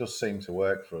it does seem to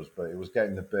work for us. But it was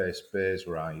getting the base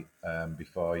right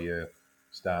before you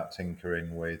start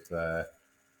tinkering with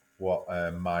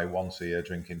what my once a year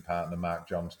drinking partner Mark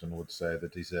Johnston would say the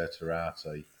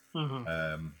desserterati.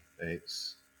 Hmm.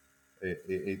 It's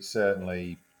it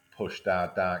certainly pushed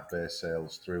our dark beer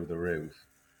sales through the roof.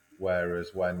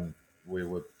 Whereas when we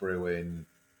were brewing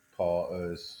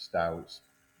porters, stouts,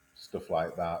 stuff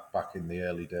like that back in the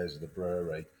early days of the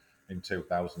brewery in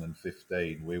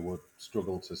 2015, we would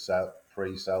struggle to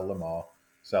pre-sell them or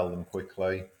sell them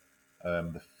quickly.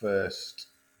 The first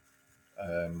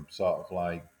sort of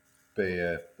like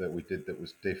beer that we did that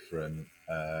was different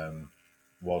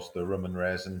was the rum and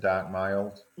raisin dark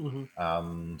mild, Hmm.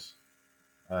 and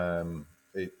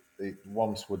it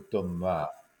once we'd done that,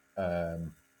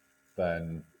 um,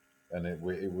 then and it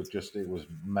was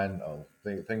mental.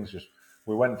 Things just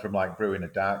we went from like brewing a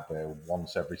dark beer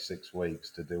once every 6 weeks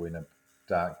to doing a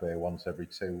dark beer once every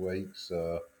 2 weeks.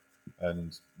 So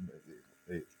and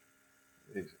it,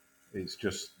 it it's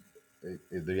just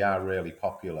they are really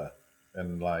popular,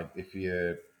 and like if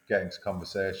you get into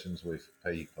conversations with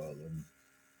people and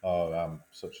oh, I'm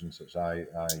such and such. I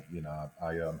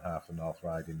own half a North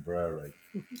Riding Brewery,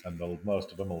 and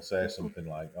most of them will say something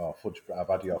like, "Oh, fudge! I've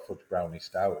had your fudge brownie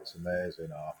stout. It's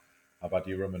amazing." Or, "I've had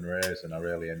your rum and raisin. I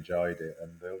really enjoyed it."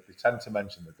 And they tend to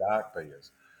mention the dark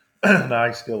beers, and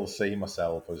I still see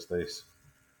myself as this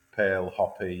pale,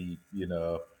 hoppy,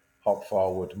 hop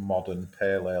forward, modern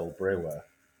pale ale brewer,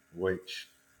 which,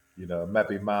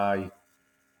 maybe my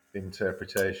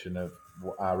interpretation of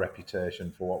our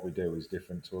reputation for what we do is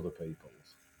different to other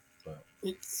people's. But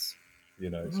It's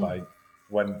it's mm, like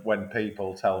when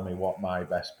people tell me what my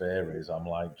best beer is, I'm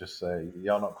like, just say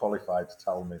you're not qualified to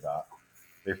tell me that.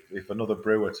 If another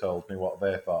brewer told me what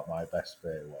they thought my best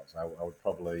beer was, I would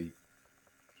probably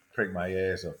prick my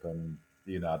ears up and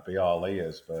I'd be all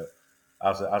ears. But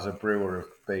as a brewer of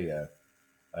beer,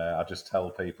 I just tell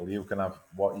people you can have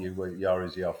what your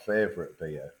is your favourite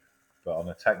beer, but on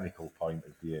a technical point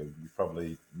of view, you're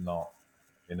probably not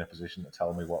in a position to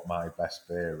tell me what my best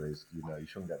beer is. You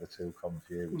shouldn't get the two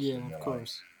confused. yeah, And of they're like,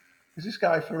 course. "Is this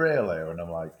guy for real here?" And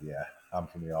I'm like, "Yeah, I'm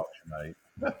from Yorkshire, mate."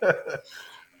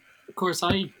 Of course,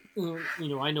 I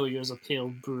know you as a pale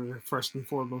brewer first and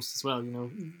foremost as well.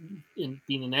 In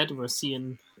being in Edinburgh,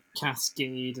 seeing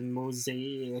Cascade and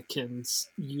Mosaic and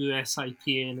US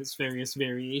IPA and its various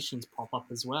variations pop up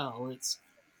as well. It's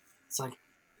like,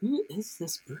 who is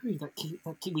this brewery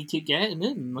we keep getting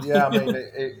in? Yeah, I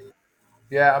mean,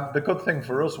 yeah. The good thing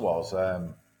for us was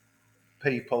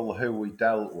people who we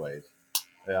dealt with.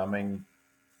 I mean,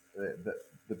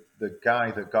 the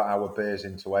guy that got our beers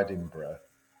into Edinburgh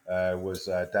was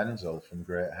Denzel from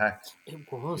Great Heck.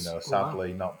 It was. Oh wow.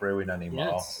 Sadly not brewing anymore.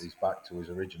 Yes. He's back to his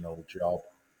original job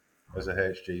as a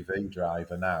HGV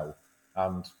driver now.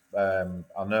 And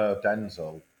I know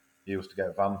Denzel used to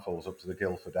get vanfuls up to the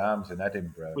Guildford Arms in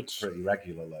Edinburgh Which pretty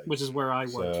regularly. which is where I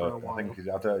worked for So a I think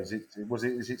while. I don't, is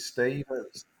it Steve?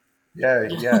 Yeah,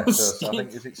 Yeah, yeah. So I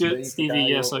think is it Good Steve, the Stevie. guy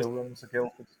Yes, who runs the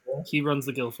Guildford store? he runs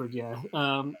the Guildford. Yeah.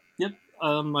 Yep.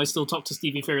 I still talk to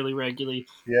Stevie fairly regularly.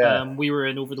 Yeah. We were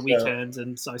in over the So weekend,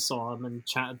 and I saw him and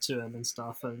chatted to him and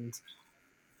stuff. And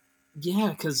yeah,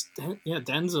 because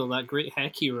Denzel, that great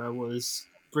Heck era, was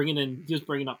bringing in. He was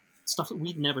bringing up stuff that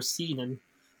we'd never seen and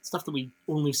stuff that we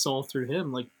only saw through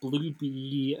him, like Blue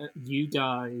Bee, you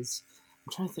guys.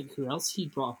 I'm trying to think who else he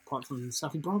brought up apart from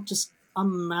himself. He brought up just a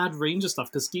mad range of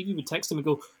stuff because Stevie would text him and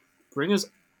go, "Bring us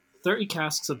 30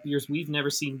 casks of beers we've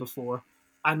never seen before,"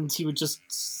 and he would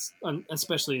just, and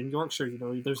especially in Yorkshire,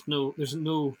 there's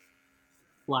no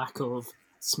lack of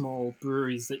small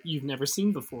breweries that you've never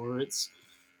seen before. It's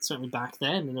certainly back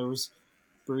then, and there was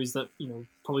breweries that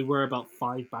probably were about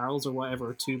 5 barrels or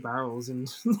whatever, 2 barrels,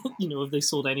 and if they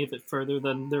sold any of it further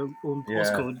than their own yeah.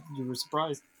 postcode, you were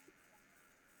surprised.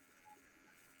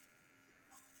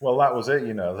 Well, that was it.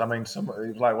 I mean, it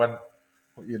was like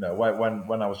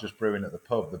when I was just brewing at the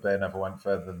pub, the beer never went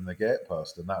further than the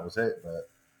gatepost, and that was it. But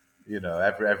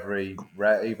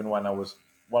even when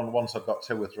once I got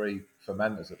two or three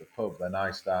fermenters at the pub, then I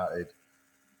started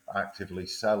actively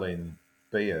selling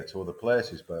beer to other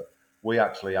places. But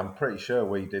I'm pretty sure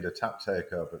we did a tap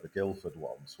takeover at the Guildford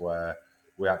once where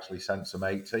we actually sent some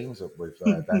 18s up with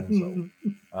Denzel.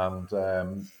 And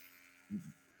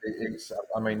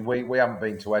I mean, we haven't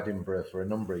been to Edinburgh for a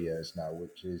number of years now,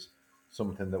 which is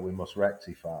something that we must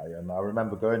rectify. And I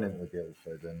remember going into the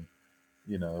Guildford and,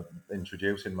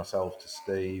 introducing myself to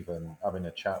Steve and having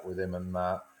a chat with him and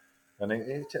that. And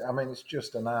I mean, it's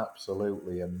just an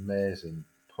absolutely amazing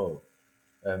pub.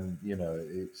 And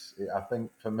I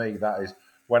think for me that is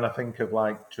when I think of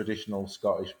like traditional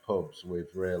Scottish pubs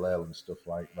with real ale and stuff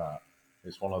like that.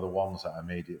 It's one of the ones that I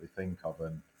immediately think of,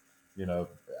 and you know,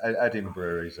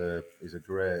 Edinburgh is a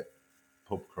great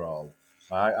pub crawl.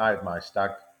 I had my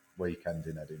stag weekend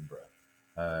in Edinburgh.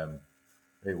 Um,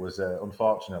 it was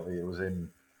unfortunately it was in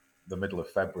the middle of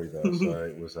February though, so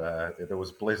it was there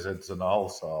was blizzards and all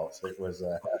sorts. It was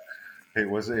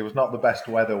not the best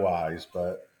weather-wise,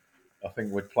 but I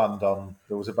think we'd planned on.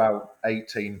 There was about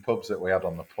 18 pubs that we had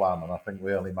on the plan, and I think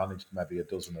we only managed maybe a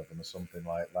dozen of them or something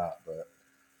like that. But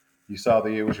you saw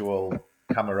the usual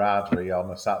camaraderie on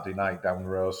a Saturday night down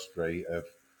Rose Street. Of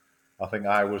I think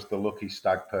I was the lucky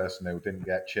stag person who didn't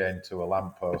get chained to a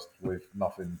lamppost with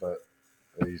nothing but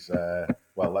his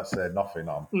let's say nothing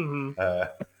on. Hmm. Uh,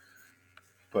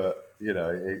 but you know,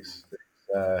 it,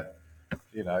 I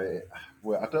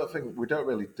don't think we don't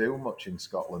really do much in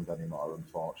Scotland anymore,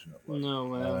 unfortunately.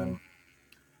 No.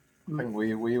 I think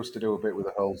we used to do a bit with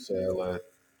a wholesaler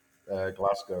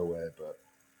Glasgow way, but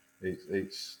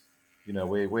it's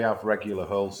we have regular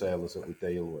wholesalers that we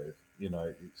deal with.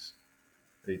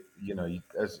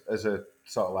 As a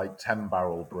sort of like 10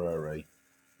 barrel brewery,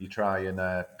 you try and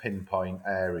pinpoint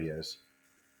areas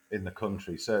in the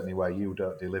country, certainly where you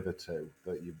don't deliver to,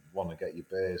 that you want to get your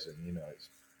beers in. It's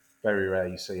very rare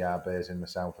you see our beers in the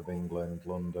south of England,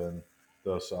 London,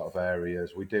 those sort of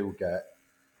areas. We do get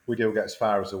as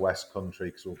far as the West Country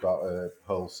because we've got a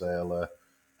wholesaler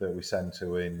that we send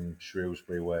to in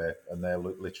Shrewsbury way, and they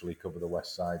literally cover the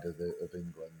west side of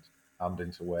England and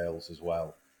into Wales as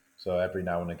well. So every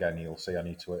now and again you'll see on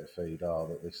your Twitter feed,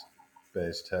 that this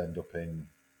beer's turned up in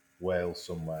Wales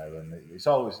somewhere, and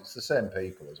it's the same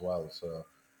people as well. So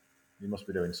you must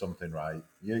be doing something right.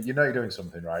 You know you're doing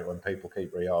something right when people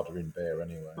keep reordering beer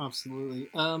anyway. Absolutely.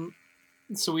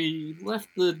 So we left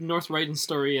the North Riding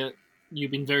story at you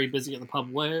being very busy at the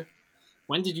pub. When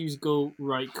did you go,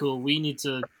 right, cool, we need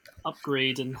to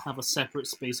upgrade and have a separate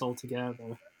space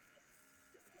altogether?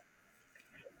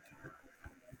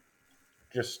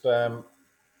 Just can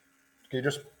you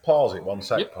just pause it one Yep,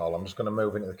 sec, Paul? I'm just going to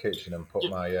move into the kitchen and put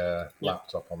yep, my yep.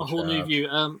 laptop A on whole new charge view.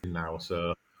 now.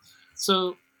 So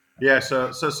So yeah,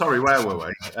 so sorry, where were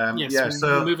we? yes, Yeah, we're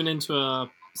so moving into a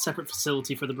separate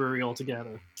facility for the brewery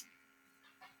altogether.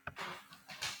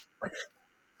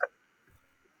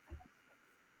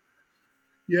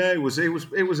 yeah, it was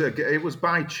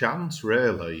by chance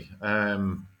really.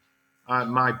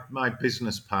 My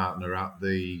business partner at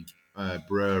the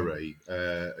brewery,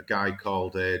 a guy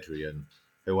called Adrian,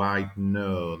 who I'd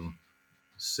known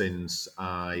since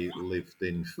I lived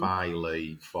in Hmm?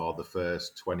 Filey for the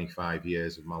first 25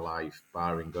 years of my life,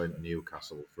 barring going to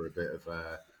Newcastle for a bit of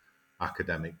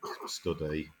academic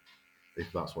study,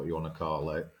 if that's what you want to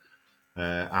call it.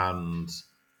 And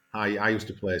I used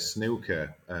to play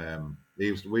snooker.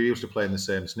 We used to play in the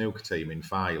same snooker team in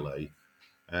Filey,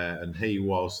 and he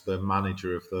was the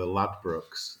manager of the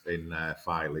Ladbrokes in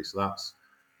Filey. So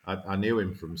I knew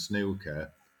him from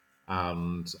snooker,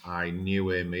 and I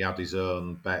knew him. He had his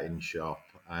own betting shop,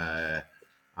 and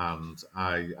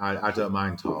I don't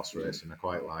mind horse racing. I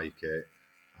quite like it,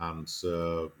 and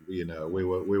so we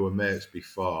were mates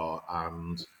before.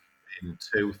 And in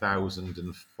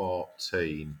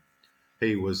 2014,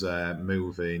 he was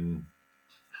moving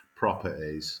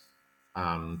properties,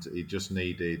 and he just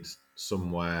needed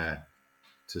somewhere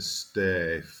to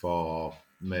stay for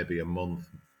maybe a month,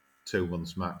 2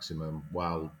 months maximum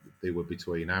while they were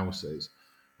between houses.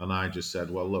 And I just said,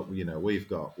 well, look, we've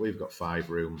got 5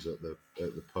 rooms at the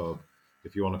pub.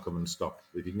 If you want to come and stop,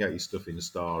 if you can get your stuff in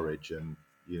storage and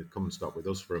come and stop with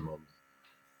us for a month,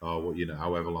 or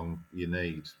however long you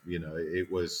need. It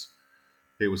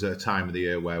was at a time of the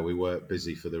year where we weren't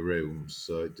busy for the rooms,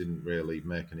 so it didn't really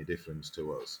make any difference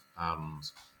to us. And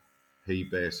he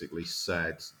basically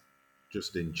said,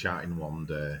 just in chatting one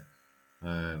day,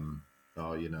 oh,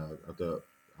 I don't,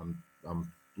 I'm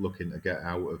looking to get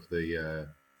out of the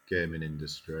gaming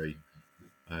industry,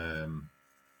 um,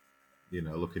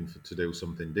 looking to do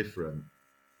something different.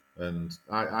 And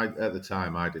I, at the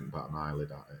time, I didn't bat an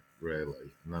eyelid at it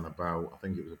really. And then I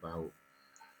think it was about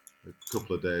a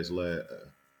couple of days later,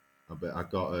 I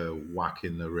got a whack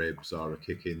in the ribs or a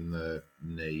kick in the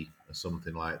knee or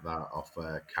something like that off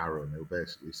Karen, who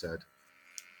basically said,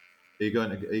 "Are you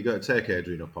going to take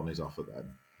Adrian up on his offer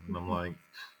then?" And I'm like,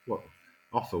 "What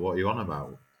offer? What are you on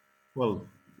about?" Well,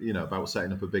 about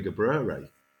setting up a bigger brewery.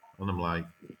 And I'm like,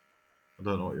 "I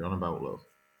don't know what you're on about, love."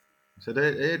 He said,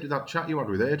 Adrian, that chat you had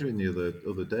with Adrian the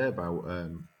other day about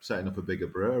setting up a bigger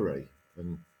brewery,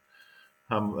 and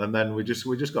then we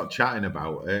just got chatting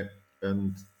about it,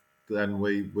 and then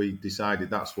we decided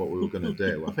that's what we were going to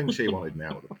do. I think she wanted me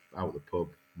out of the pub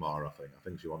more. I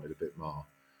think she wanted a bit more.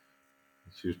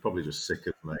 She was probably just sick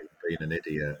of me being an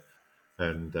idiot,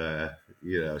 and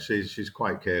she's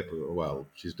quite capable. Well,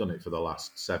 she's done it for the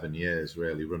last 7 years,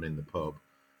 really running the pub.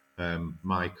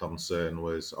 My concern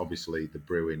was obviously the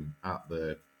brewing at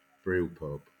the brew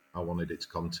pub. I wanted it to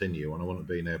continue, and I wanted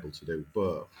being able to do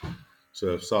both.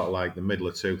 So, sort of like the middle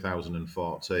of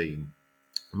 2014,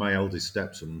 my eldest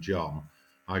stepson John,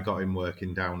 I got him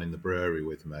working down in the brewery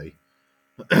with me,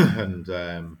 and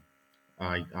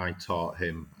I taught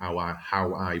him how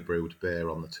I brewed beer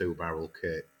on the 2 barrel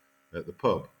kit at the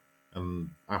pub. And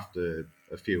after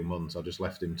a few months, I just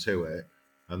left him to it.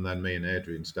 And then me and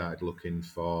Adrian started looking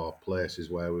for places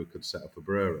where we could set up a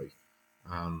brewery.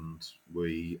 And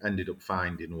we ended up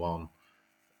finding one,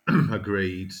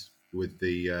 agreed with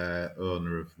the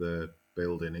owner of the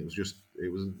building. It was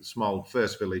a small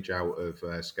first village out of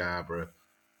Scarborough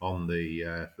on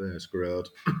the Thirsk Road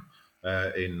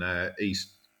in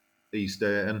East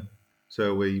Ayton.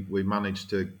 So we managed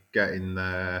to get in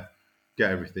there,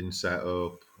 get everything set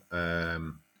up,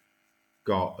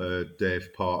 got a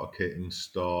Dave Porter kit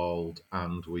installed,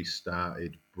 and we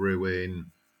started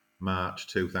brewing. March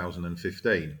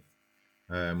 2015.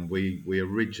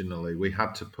 We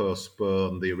had to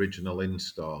postpone the original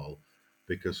install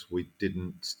because we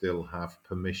didn't still have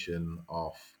permission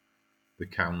off the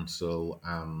council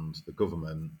and the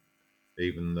government,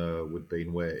 even though we'd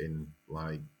been waiting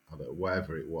like I don't know,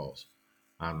 whatever it was,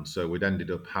 and so we'd ended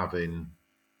up having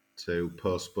to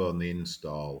postpone the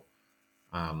install.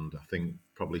 And I think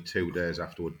probably 2 days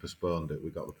after we'd postponed it, we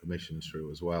got the permissions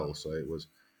through as well. So it was,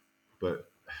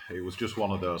 but it was just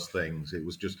one of those things. It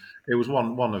was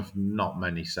one of not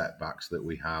many setbacks that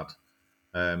we had.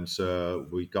 So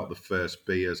we got the first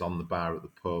beers on the bar at the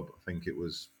pub. I think it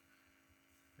was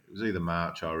either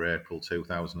March or April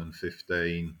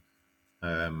 2015,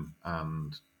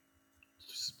 and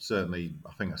certainly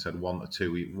I think I said 1 to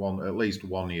 2, one at least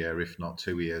 1 year, if not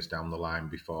 2 years down the line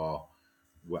before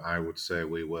I would say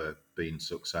we were being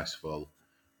successful.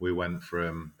 We went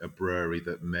from a brewery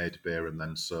that made beer and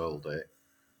then sold it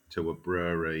to a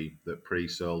brewery that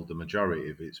pre-sold the majority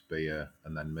of its beer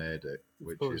and then made it, Of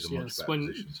which is course, a much yes. better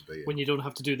position to be in. When you don't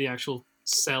have to do the actual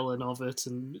selling of it,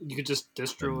 and you could just And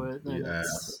distro it, then yeah,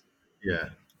 yeah,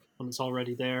 when it's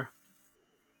already there.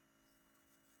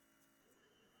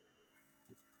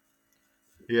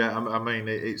 yeah. I mean,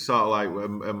 it's sort of like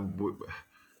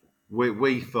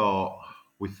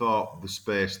we thought the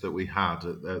space that we had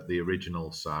at the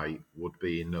original site would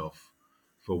be enough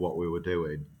for what we were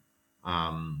doing,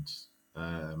 and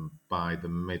by the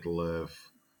middle of,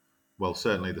 well,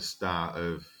 certainly the start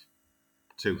of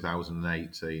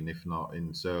 2018, if not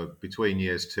in, so between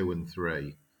years 2 and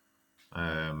 3,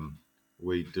 um,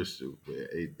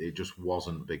 it just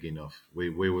wasn't big enough. We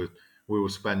were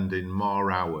spending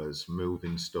more hours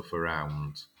moving stuff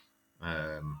around,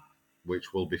 um,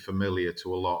 which will be familiar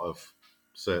to a lot of,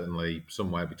 certainly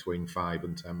somewhere between 5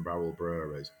 and 10 barrel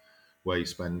breweries, where you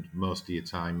spend most of your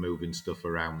time moving stuff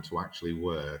around to actually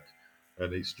work,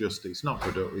 and it's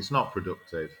not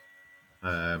productive.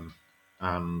 Um,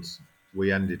 and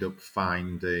we ended up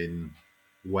finding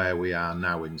where we are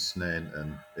now in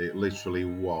Snainton. It literally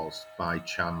was by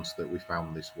chance that we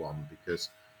found this one because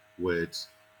we'd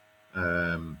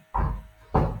um,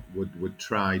 we'd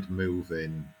tried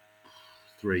moving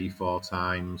 3, 4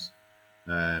 times.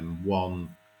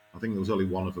 One, I think there was only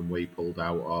one of them we pulled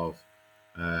out of.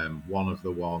 One of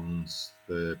the ones,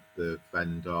 the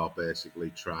vendor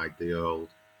basically tried the old,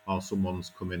 oh,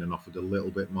 someone's come in and offered a little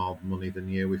bit more money than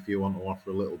you if you want to offer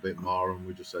a little bit more, and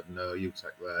we just said no, you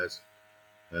take theirs,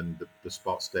 and the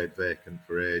spot stayed vacant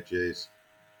for ages.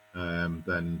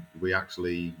 Then we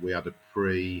had a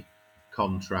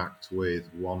pre-contract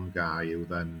with one guy who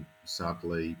then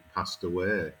sadly passed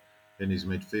away in his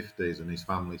mid 50s, and his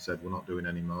family said we're not doing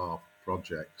any more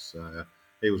projects.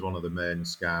 He was one of the main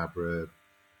Scarborough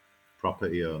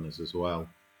property owners as well.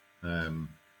 Um,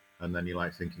 and then you're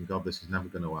like thinking, God, this is never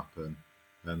going to happen.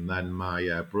 And then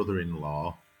my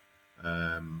brother-in-law,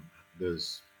 um,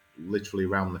 there's literally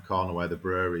round the corner where the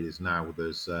brewery is now.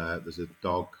 There's a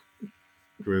dog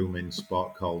grooming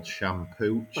spot called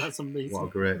Shampooch. That's What a amazing.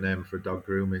 great name for a dog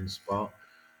grooming spot.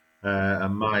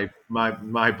 And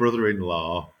my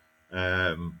brother-in-law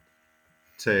um,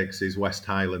 takes his West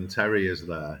Highland Terriers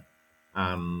there,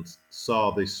 and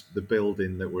saw the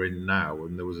building that we're in now,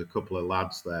 and there was a couple of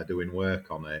lads there doing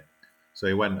work on it. So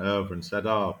he went over and said,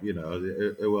 "Oh,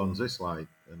 who owns this?" Like,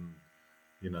 and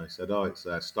he said, "Oh, it's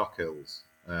Stock Hills.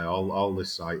 All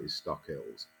this site is Stock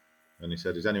Hills." And he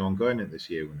said, "Is anyone going in this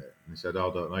unit?" And he said,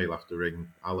 "Oh, I don't know. You'll have to ring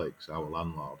Alex, our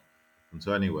landlord." And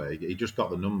so anyway, he just got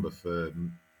the number for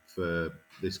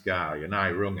this guy, and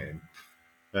I rung him,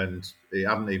 and it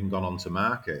hadn't even gone on to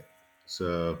market.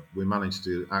 So we managed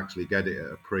to actually get it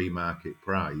at a pre-market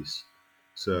price.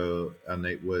 So, and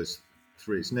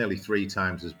it's nearly 3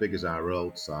 times as big as our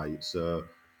old site. So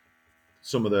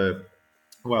some of the,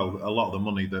 well, a lot of the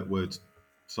money that would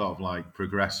sort of like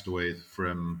progressed with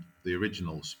from the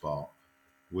original spot,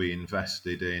 we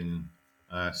invested in.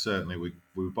 Certainly,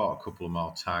 we bought a couple of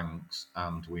more tanks,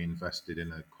 and we invested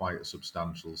in a quite a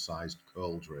substantial sized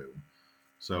cold room.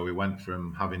 So we went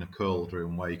from having a cold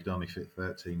room where you could only fit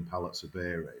 13 pallets of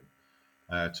beer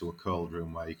in, to a cold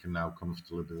room where you can now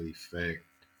comfortably fit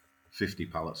 50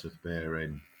 pallets of beer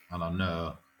in. And I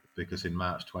know because in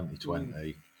March Mm.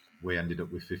 2020, we ended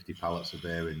up with 50 pallets of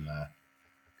beer in there.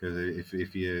 Because if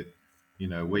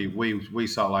we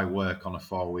sort of like work on a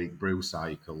 4 week brew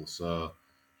cycle, so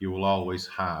you will always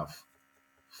have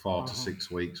 4 to 6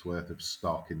 weeks worth of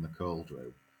stock in the cold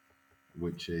room,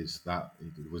 which is that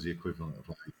it was the equivalent of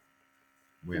like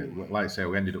Ooh. like I say,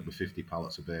 we ended up with 50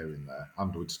 pallets of beer in there,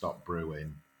 and we'd stopped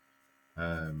brewing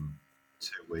um,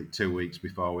 2 weeks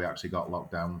before we actually got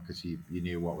locked down because you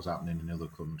knew what was happening in other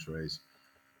countries.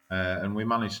 And we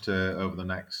managed to, over the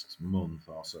next month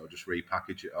or so, just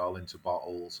repackage it all into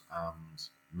bottles and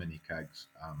mini kegs,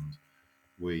 and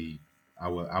we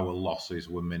our losses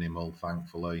were minimal,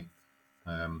 thankfully.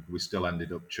 We still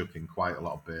ended up chucking quite a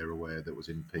lot of beer away that was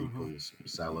in Hmm. people's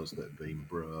cellars that had been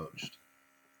broached.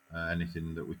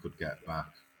 Anything that we could get back,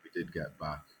 we did get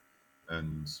back,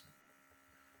 and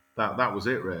that was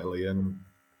it really. And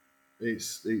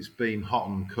it's been hot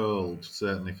and cold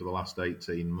certainly for the last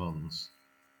 18 months.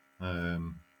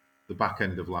 Um, the back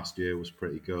end of last year was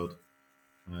pretty good.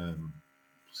 Um,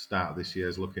 Start of this year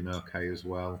is looking okay as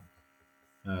well.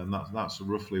 And that's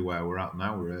roughly where we're at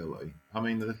now, really. I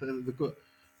mean,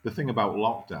 the thing about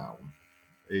lockdown,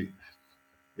 it,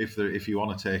 if you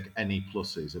want to take any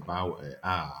pluses about it,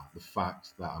 are the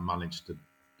fact that I managed to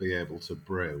be able to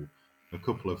brew a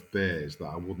couple of beers that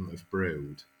I wouldn't have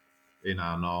brewed in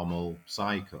our normal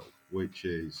cycle, which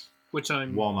is Which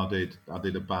I'm one, I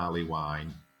did a barley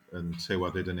wine, and two, I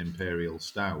did an imperial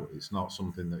stout. It's not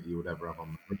something that you would ever have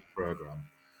on the program.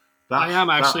 I am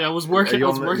actually. That I was are working. I you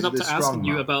was on working is it up the to asking strong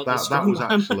you man? about the That was strongman.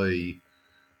 actually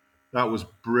that was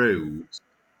brewed.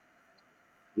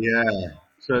 Yeah.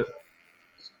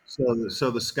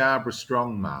 So the Scarborough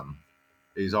Strongman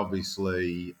is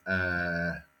obviously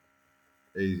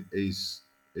is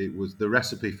it was the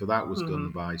recipe for that was Hmm. done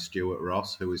by Stuart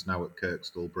Ross, who is now at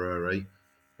Kirkstall Brewery,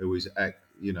 who is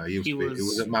he used He to be was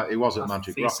he was at a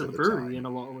Magic face Rock of at the the brewery time, in a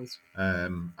lot of ways.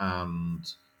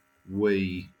 and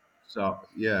we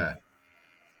yeah,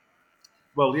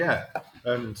 well, yeah,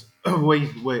 and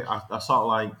I sort of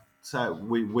like said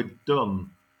we'd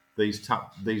done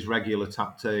these regular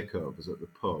tap takeovers at the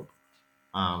pub,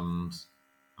 and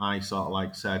I sort of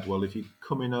like said, well, if you're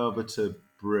coming over to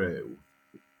brew,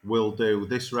 we'll do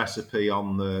this recipe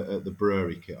on the at the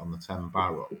brewery kit on the 10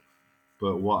 barrel.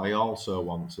 But what I also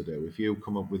want to do, if you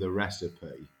come up with a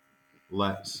recipe,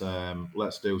 let's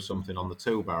do something on the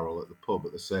 2 barrel at the pub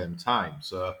at the same time.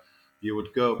 So we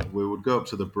would go up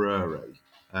to the brewery,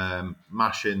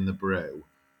 mash in the brew,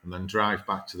 and then drive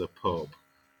back to the pub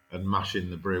and mash in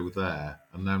the brew there,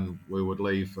 and then we would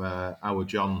leave our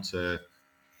John to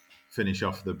finish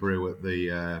off the brew at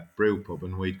the brew pub,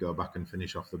 and we'd go back and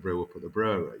finish off the brew up at the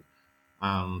brewery.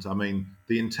 And I mean,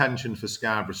 the intention for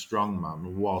Scarborough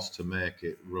Strongman was to make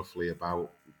it roughly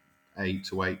about 8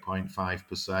 to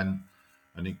 8.5%,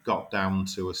 and it got down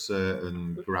to a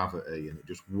certain gravity, and it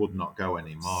just would not go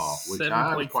anymore. Which Seven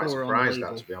I was point quite four on the surprised at,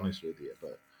 label. to be honest with you.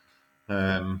 But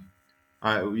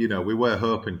we were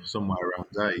hoping for somewhere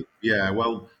around 8. Yeah,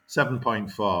 well,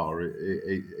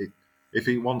 7.4. If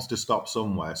he wants to stop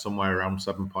somewhere around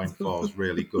 7.4 is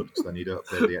really good because then you don't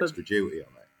pay the extra duty on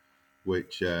it,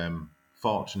 which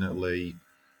fortunately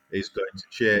is going to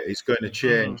change. It's going to Hmm.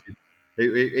 change.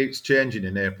 It's changing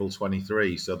in April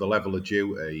 23. So the level of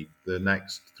duty, the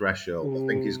next threshold, I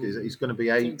think is Oh, going to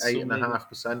be I eight, think eight so. and a Maybe. half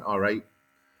percent or eight.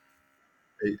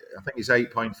 I think it's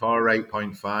 8.4 or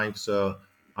 8.5. So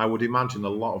I would imagine a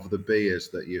lot of the beers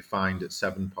that you find at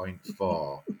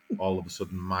 7.4 all of a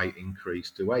sudden might increase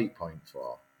to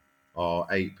 8.4 or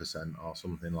 8% or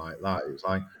something like that. It's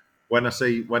like when I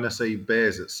see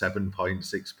beers at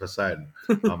 7.6%,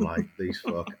 I'm like, these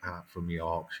folk aren't from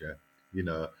Yorkshire. You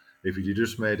know, if you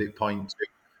just made it point two,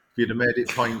 if you'd have made it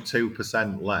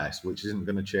 0.2% less, which isn't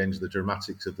going to change the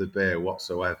dramatics of the beer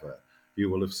whatsoever, you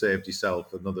will have saved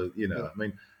yourself another. Yeah. I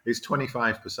mean, it's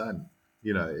 25%.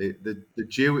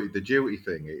 The duty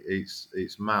thing,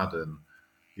 it's mad, and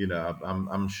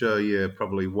I'm sure you're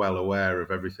probably well aware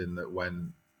of everything that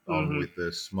went on Hmm. with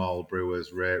the small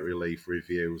brewers rate relief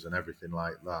reviews and everything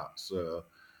like that. So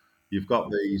you've got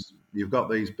these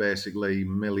basically £1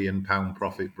 million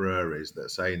profit breweries that are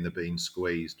saying they're being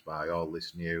squeezed by all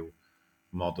this new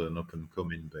modern up and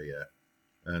coming beer,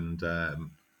 and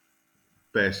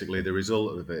basically the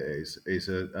result of it is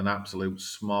an absolute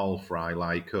small fry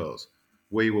like us.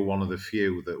 We were one of the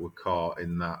few that were caught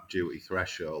in that duty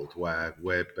threshold where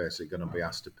we're basically going to be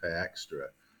asked to pay extra.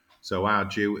 So our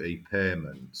duty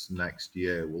payments next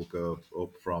year will go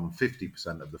up from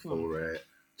 50% of the full rate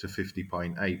to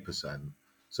 50.8%.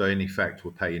 So in effect,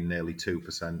 we're paying nearly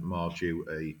 2% more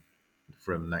duty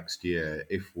from next year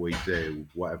if we do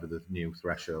whatever the new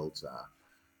thresholds are.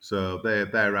 So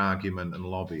their argument and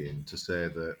lobbying to say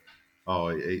that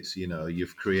it's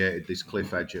you've created this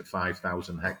cliff edge at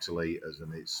 5,000 hectolitres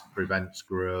and it prevents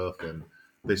growth and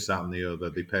this that and the other.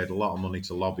 They paid a lot of money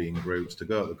to lobbying groups to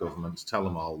go to the government to tell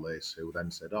them all this, who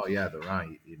then said, oh yeah, they're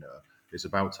right. It's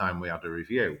about time we had a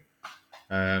review.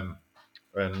 Um,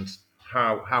 and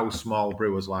how small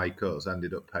brewers like us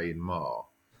ended up paying more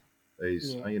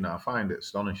is Yeah. I find it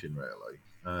astonishing, really.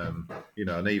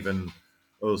 And even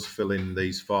us filling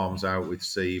these forms out with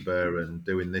SEBA and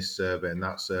doing this survey and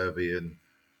that survey, and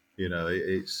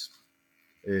it's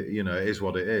it is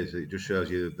what it is. It just shows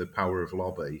you the power of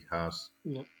lobby has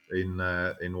Yeah. in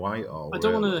Whitehall. I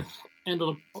don't want Really, to end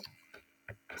on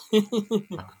I,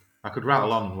 a. I could Well,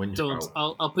 rattle on and whinge don't.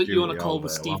 about I'll put you on a duty call all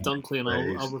with day Steve long. Dunkley, and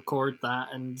But I'll record that,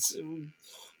 and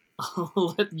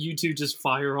I'll let you two just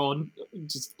fire on,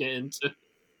 just get into.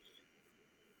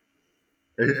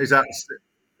 is that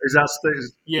is that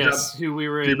is that Yes, who we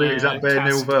were do you in mean is that Bay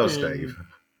cast Nouveau, Steve?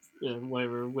 in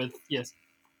whatever with. Yes,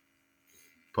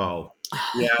 Paul?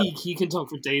 Yeah, he can talk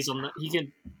for days on that. He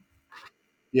can.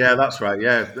 yeah, that's right.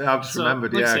 Yeah, I've just So,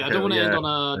 remembered. like I Yeah, say, I don't want to end yeah, on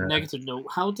a yeah. negative note.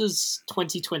 How does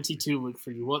 2022 look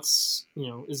for you? What's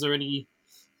is there any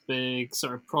big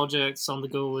sort of projects on the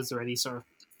go? Is there any sort of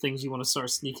things you want to sort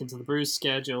of sneak into the brew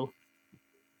schedule?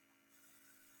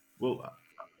 Well,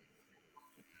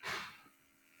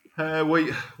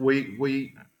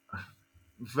 we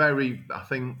very. I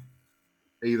think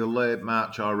either late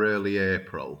March or early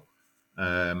April.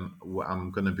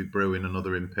 I'm going to be brewing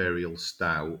another Imperial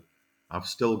Stout. I've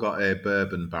still got a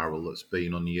bourbon barrel that's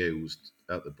been unused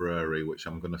at the brewery, which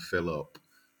I'm going to fill up,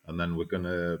 and then we're going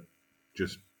to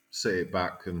just sit it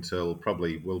back until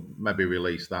probably we'll maybe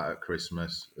release that at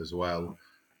Christmas as well.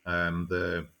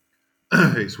 The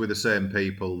It's with the same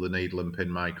people, the Needle and Pin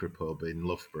Micropub in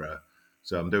Loughborough.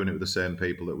 So I'm doing it with the same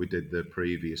people that we did the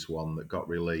previous one that got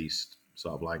released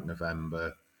sort of like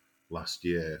November last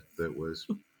year. That was,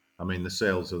 I mean, the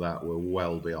sales of that were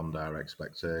well beyond our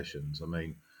expectations. I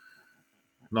mean,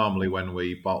 normally when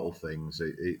we bottle things,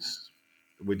 it's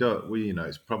we don't we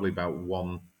it's probably about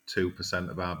 1-2%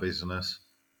 of our business,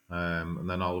 and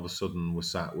then all of a sudden we're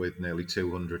sat with nearly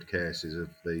 200 cases of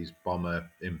these bomber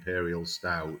imperial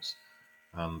stouts,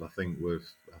 and I think we've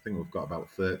got about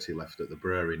 30 left at the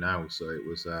brewery now. So it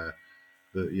was the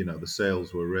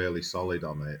sales were really solid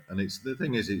on it, and it's the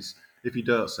thing is it's if you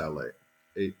don't sell it,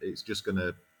 it's just going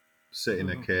to sit in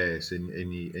a Mm-hmm. case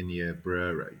in your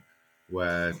brewery.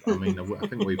 Where I mean, I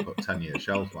think we put 10-year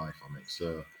shelf life on it.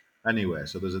 So anyway,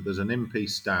 so there's an impy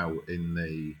stout in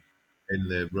the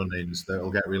run-ins that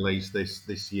will get released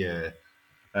this year.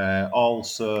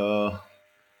 Also,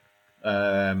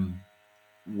 um,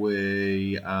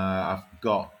 I've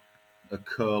got a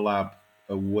collab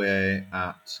away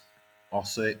at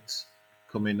Osset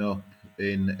coming up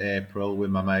in April with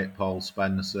my mate Paul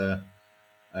Spencer.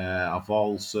 I've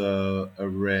also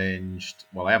arranged,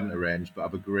 well, I haven't arranged, but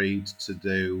I've agreed to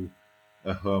do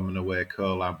a home and away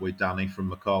collab with Danny from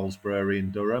McCall's Brewery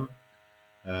in Durham.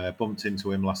 Bumped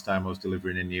into him last time I was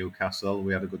delivering in Newcastle.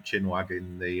 We had a good chinwag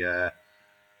in the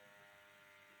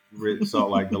sort of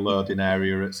like the loading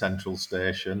area at Central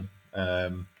Station.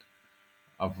 I'm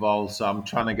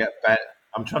trying to get Ben.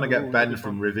 I'm trying to get Oh, that'll be Ben fun.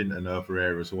 from Rivington over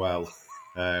here as well.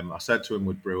 I said to him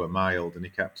we'd brew a mild, and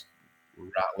he kept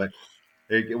rattling.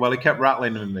 He kept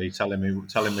rattling at me, telling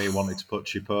me he wanted to put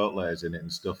chipotles in it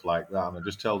and stuff like that. And I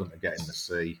just told him to get in the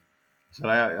sea.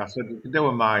 I said, you can do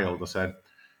a mild. I said,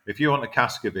 if you want a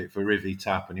cask of it for Rivy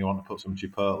Tap and you want to put some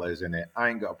chipotles in it, I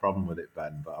ain't got a problem with it,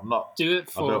 Ben. But I'm not. Do it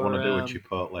I don't want for to do a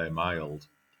chipotle mild.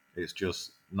 It's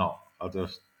just not.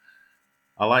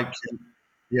 I like.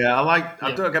 Yeah, I like.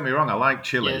 yeah, Don't get me wrong. I like yeah.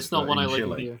 chilies, It's not but one I in like in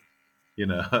chili, beer. you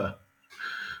know,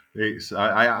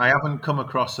 I haven't come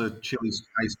across a chili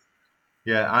spice.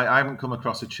 Yeah, I haven't come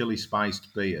across a chili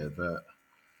spiced beer that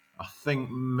I think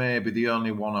maybe the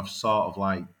only one I've sort of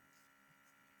like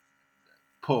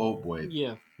put up with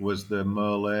Yeah, was the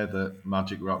Mole that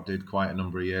Magic Rock did quite a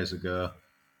number of years ago.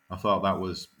 I thought that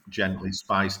was gently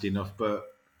spiced enough, but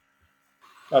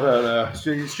I don't know.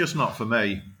 It's just not for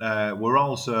me.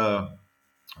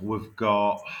 We've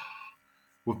got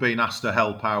we've been asked to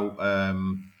help out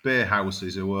beer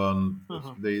houses who own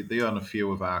uh-huh. they own a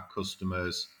few of our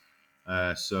customers.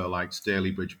 So like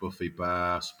Stalybridge Buffy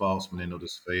Bar, Sportsman in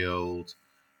Huddersfield,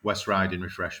 West Riding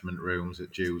Refreshment Rooms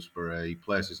at Dewsbury,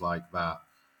 places like that.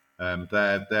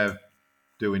 They're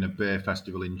doing a beer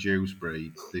festival in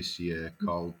Dewsbury this year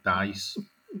called Dice.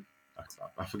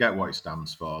 I forget what it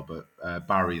stands for, but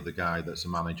Barry, the guy that's a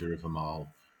manager of them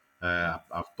all,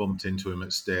 I've bumped into him at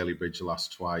Stalybridge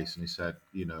last twice, and he said,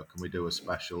 can we do a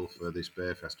special for this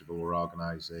beer festival we're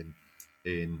organising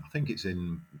I think it's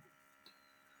in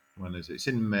when is it? It's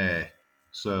in May.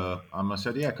 So I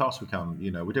said, yeah, of course we can.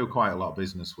 We do quite a lot of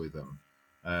business with them.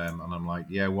 And I'm like,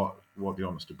 yeah, what do you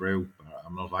want us to brew?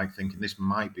 I'm not like thinking this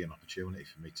might be an opportunity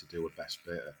for me to do a best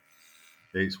bitter.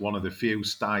 It's one of the few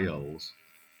styles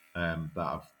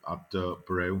that I don't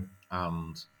brew,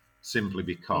 and simply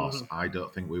because Mm-hmm. I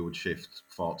don't think we would shift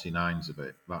 49s of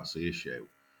it. That's the issue.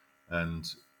 And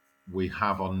we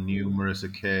have on numerous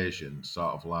occasions,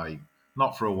 sort of like,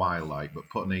 not for a while, like, but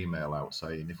put an email out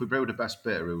saying if we brewed a best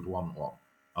bitter, who'd want one?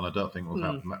 And I don't think we've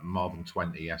had Mm, more than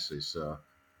 20 yeses. So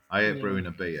I hate yeah. brewing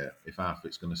a beer if half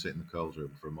it's going to sit in the cold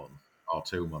room for a month or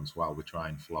 2 months while we try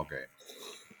and flog it.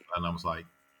 And I was like,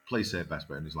 please say best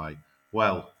beer. And he's like,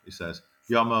 well, he says,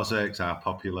 your mosaic's our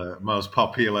most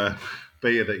popular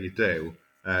beer that you do.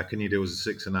 Can you do us a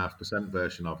 6.5%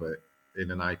 version of it in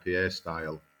an IPA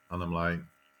style? And I'm like,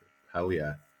 hell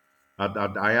yeah.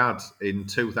 I had in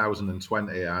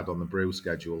 2020, I had on the brew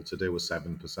schedule to do a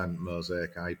 7%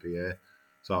 Mosaic IPA,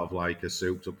 sort of like a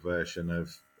souped up version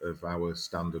of our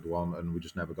standard one. And we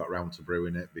just never got round to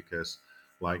brewing it because,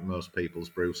 like most people's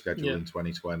brew schedule Yeah. in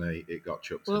 2020, it got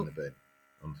chucked in Well, the bin,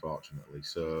 unfortunately.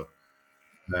 So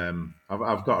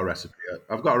I've got a recipe.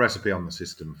 I've got a recipe on the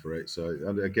system for it. So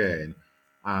and again,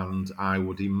 and I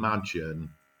would imagine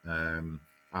um,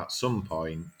 at some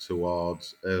point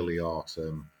towards early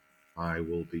autumn, I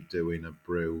will be doing a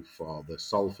brew for the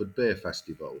Salford Beer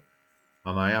Festival,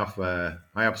 and I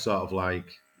have sort of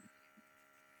like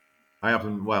I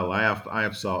haven't well I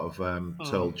have sort of uh,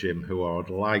 told Jim who I would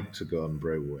like to go and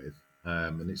brew with,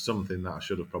 and it's something that I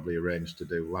should have probably arranged to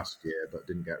do last year but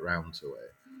didn't get round to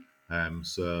it.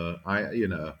 So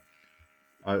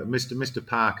Mr.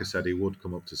 Parker said he would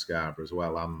come up to Scarborough as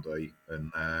well, Andy,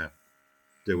 and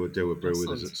do a brew with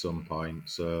us excellent. at some point.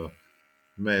 So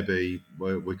maybe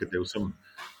we could do some.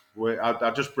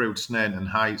 I just brewed Sneinton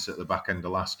Heights at the back end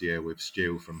of last year with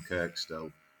Stu from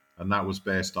Kirkstall, and that was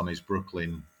based on his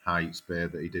Brooklyn Heights beer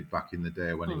that he did back in the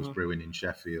day when he was Uh, brewing in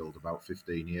Sheffield about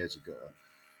 15 years ago.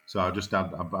 So I've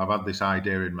had this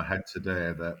idea in my head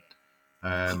today that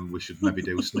we should maybe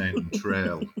do Sneinton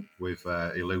Trail with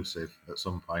Elusive at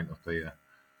some point up here.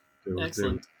 Do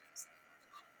excellent.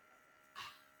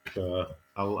 so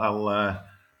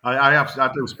I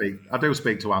do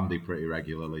speak to Andy pretty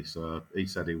regularly, so he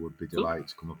said he would be Cool. delighted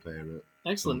to come up here at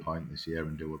some Excellent. point this year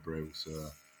and do a brew. So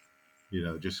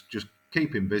just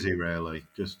keep him busy really.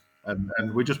 Just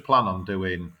and we just plan on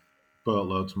doing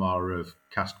boatloads more of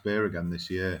cask beer again this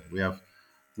year. We're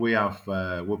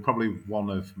probably one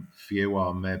of few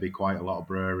or maybe quite a lot of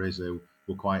breweries who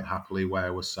were quite happily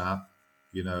where we're sat.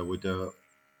 We don't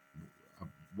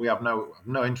we have no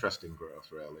interest in growth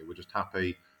really. We're just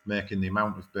happy making the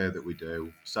amount of beer that we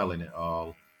do, selling it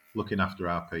all, looking after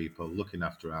our people, looking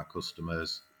after our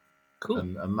customers, Cool.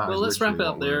 and that Well, is let's wrap literally it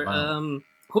what up we're there. about.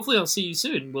 Hopefully, I'll see you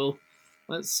soon. Well,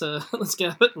 let's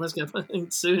get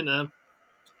it soon.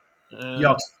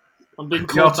 Your, I'm being your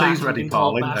called tea's back. I'm ready, being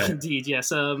Paul, called isn't back. it? Indeed,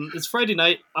 yes. It's Friday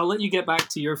night. I'll let you get back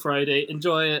to your Friday.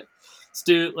 Enjoy it,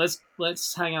 Stu.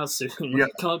 Let's hang out soon. Yeah.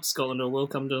 Come up to Scotland, or we'll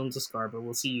come down to Scarborough.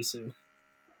 We'll see you soon.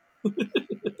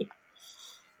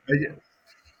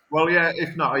 Well, yeah.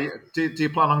 If not, do you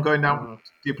plan on going down? Uh, Do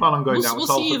you plan on going down to we'll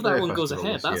see if Salford that Beer one goes Festival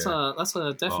ahead. this year? That's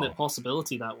a definite Oh,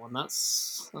 possibility. That one.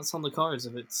 That's on the cards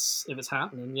if it's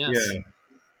happening. Yes. yeah,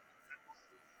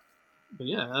 But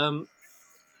yeah.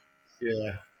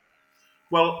 yeah.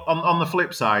 Well, on the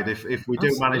flip side, if we do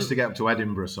manage to Absolutely. get up to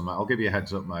Edinburgh, somewhere, I'll give you a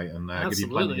heads up, mate, and give you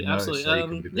plenty Absolutely, of notice absolutely. so you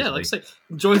can be Yeah, like I busy. say,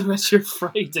 enjoy the rest of your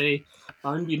Friday.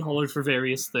 I'm being hollered for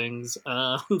various things.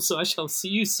 So I shall see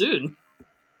you soon.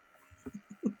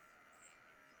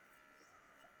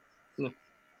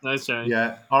 Nice chatting.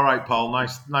 Yeah. All right, Paul.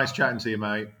 Nice chatting to you,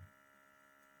 mate.